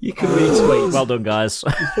 you can retweet. Well done, guys.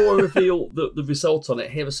 Before I reveal the result on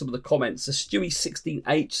it, here are some of the comments. So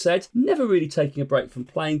Stewie16H said, never really taking a break from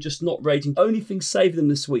playing, just not raging. Only thing saving them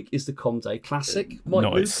this week is the Comday Classic.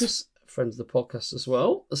 Mike Lucas, friend of the podcast as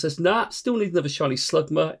well, says, nah, still need another shiny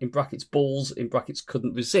Slugma, in brackets balls, in brackets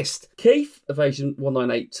couldn't resist. Keith,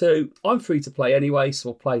 Evasion1982, I'm free to play anyway, so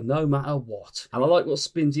I'll play no matter what. And I like what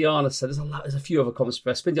Spindiana said. There's a few other comments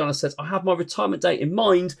there. Spindiana says, I have my retirement date in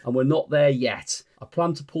mind, and we're not there yet. I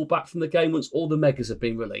plan to pull back from the game once all the megas have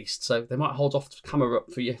been released, so they might hold off the camera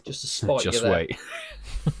up for you just to spite you there. Just wait.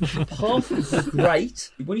 Apart from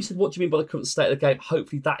great, when you said what do you mean by the current state of the game,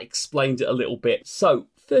 hopefully that explained it a little bit. So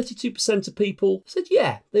 32% of people said,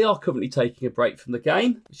 yeah, they are currently taking a break from the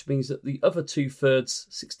game, which means that the other 2/3,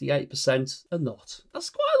 68%, are not.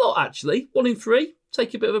 That's quite a lot, actually. 1 in 3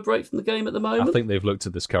 take a bit of a break from the game at the moment. I think they've looked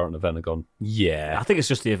at this current event and gone, yeah. I think it's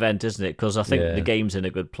just the event, isn't it? Because I think the game's in a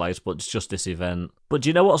good place, but it's just this event. But do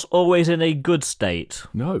you know what's always in a good state?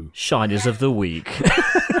 No. Shinies of the week.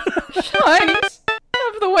 Shinies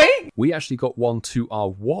of the week? We actually got one to our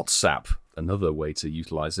WhatsApp, another way to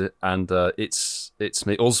utilise it, and it's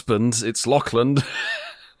my husband, it's Lachlan.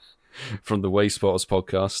 From the Way Spotters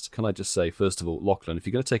podcast. Can I just say, first of all, Lachlan, if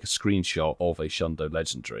you're going to take a screenshot of a Shundo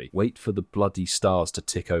Legendary, wait for the bloody stars to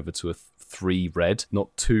tick over to a 3 red,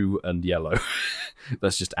 not 2 and yellow.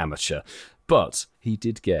 That's just amateur. But he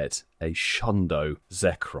did get a Shundo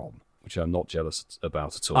Zekrom, which I'm not jealous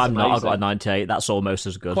about at all. I'm not. I've got a 98. That's almost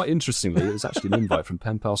as good. Quite interestingly, it was actually an invite from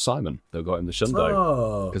pen pal Simon that got him the Shundo.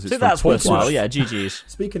 Oh, it's that's worthwhile. Yeah, GG's.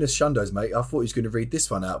 Speaking of Shundos, mate, I thought he was going to read this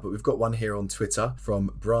one out, but we've got one here on Twitter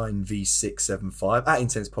from Brian V675 at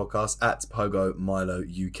Intense Podcast at Pogo Milo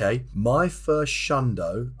UK. My first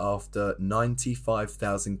Shundo after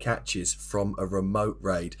 95,000 catches from a remote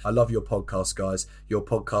raid. I love your podcast, guys. Your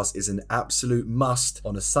podcast is an absolute must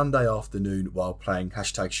on a Sunday afternoon while playing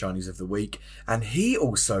 #Shinies of the week. And he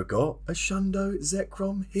also got a Shundo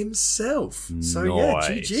Zekrom himself. So yeah,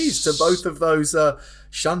 GG's to both of those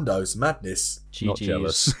Shundos. Madness. GG's. Not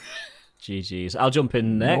jealous. GG's. I'll jump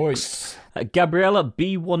in next. Gabriella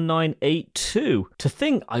B1982. To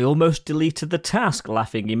think I almost deleted the task.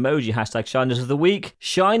 Laughing emoji. #Shinies of the week.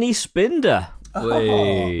 Shiny Spinder. Oh.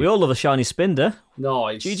 We all love a shiny Spinder.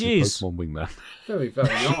 Nice. GG's. Pokemon Wingman. Very, very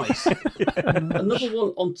nice. Another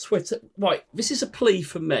one on Twitter. Right, this is a plea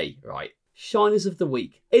from me, right? Shinies of the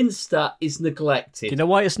week. Insta is neglected. Do you know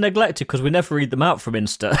why it's neglected? Because we never read them out from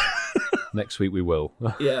Insta. Next week we will.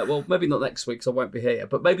 Yeah, well, maybe not next week, so I won't be here,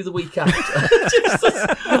 but maybe the week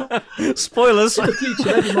after. Spoilers. In the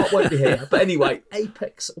future, maybe Mark won't be here. But anyway,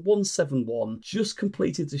 Apex171 just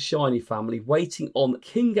completed the Shiny family, waiting on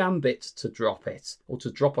King Gambit to drop it. Or to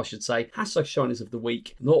drop, I should say. #Shinies of the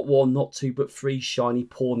week. Not 1, not 2, but 3 shiny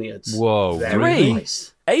Pawniards. Whoa. Very 3?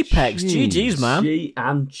 nice. Apex, GG's, man. G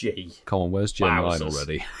and G. Come on, where's Gen 9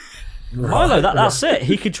 already? Milo, that's it.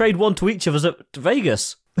 He could trade one to each of us at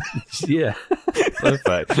Vegas. Yeah,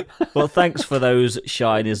 perfect. Well, thanks for those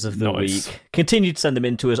shinies of the week. Continue to send them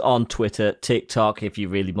in to us on Twitter, TikTok, if you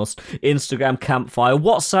really must, Instagram, Campfire,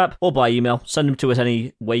 WhatsApp, or by email. Send them to us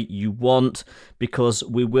any way you want, because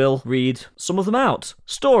we will read some of them out.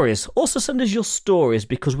 Stories. Also send us your stories,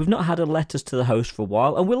 because we've not had a letters to the host for a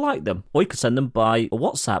while, and we like them. Or you could send them by a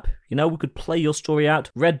WhatsApp. You know, we could play your story out,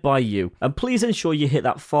 read by you. And please ensure you hit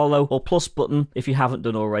that follow or plus button if you haven't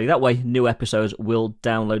done already. That way, new episodes will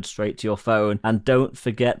download straight to your phone. And don't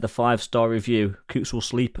forget the 5-star review. Coots will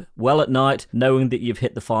sleep well at night knowing that you've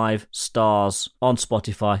hit the 5 stars on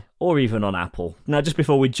Spotify or even on Apple. Now, just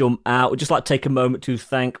before we jump out, we'd just like to take a moment to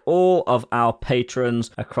thank all of our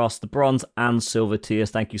patrons across the bronze and silver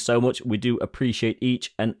tiers. Thank you so much. We do appreciate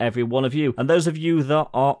each and every one of you. And those of you that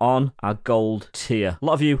are on our gold tier, a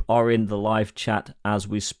lot of you are in the live chat as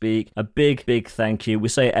we speak. A big, big thank you. We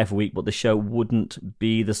say it every week, but the show wouldn't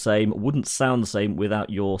be the same, wouldn't sound the same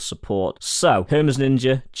without your support. So, Hermes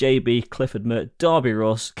Ninja, JB, Clifford Mert, Darby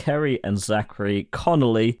Ross, Kerry and Zachary,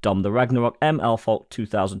 Connolly, Dom the Ragnarok, ML Folk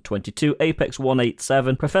 2020, Apex22,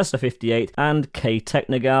 Apex187, Professor58, and K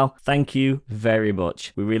Technogal. Thank you very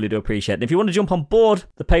much. We really do appreciate it. And if you want to jump on board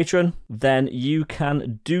the Patreon, then you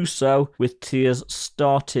can do so with tiers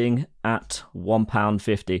starting at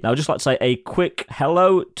 £1.50. Now, I'd just like to say a quick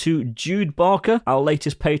hello to Jude Barker, our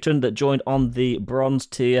latest patron that joined on the bronze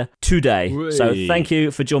tier today. Whee. So thank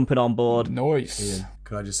you for jumping on board. Nice. Ian,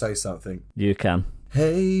 can I just say something? You can.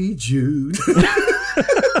 Hey, Jude.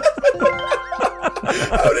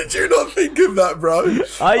 How did you not think of that, bro?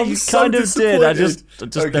 I kind of did. I just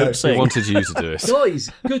don't sing. I wanted you to do it. Guys,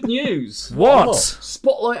 good news. What? Oh,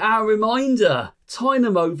 Spotlight Hour reminder.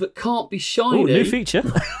 Dynamo that can't be shiny. Ooh, new feature.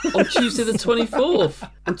 On Tuesday the 24th.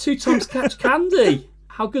 And 2 times catch candy.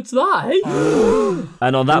 How good's that, eh?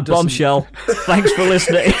 And on that bombshell, thanks for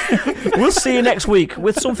listening. We'll see you next week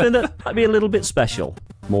with something that might be a little bit special.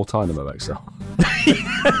 More Dynamo XL.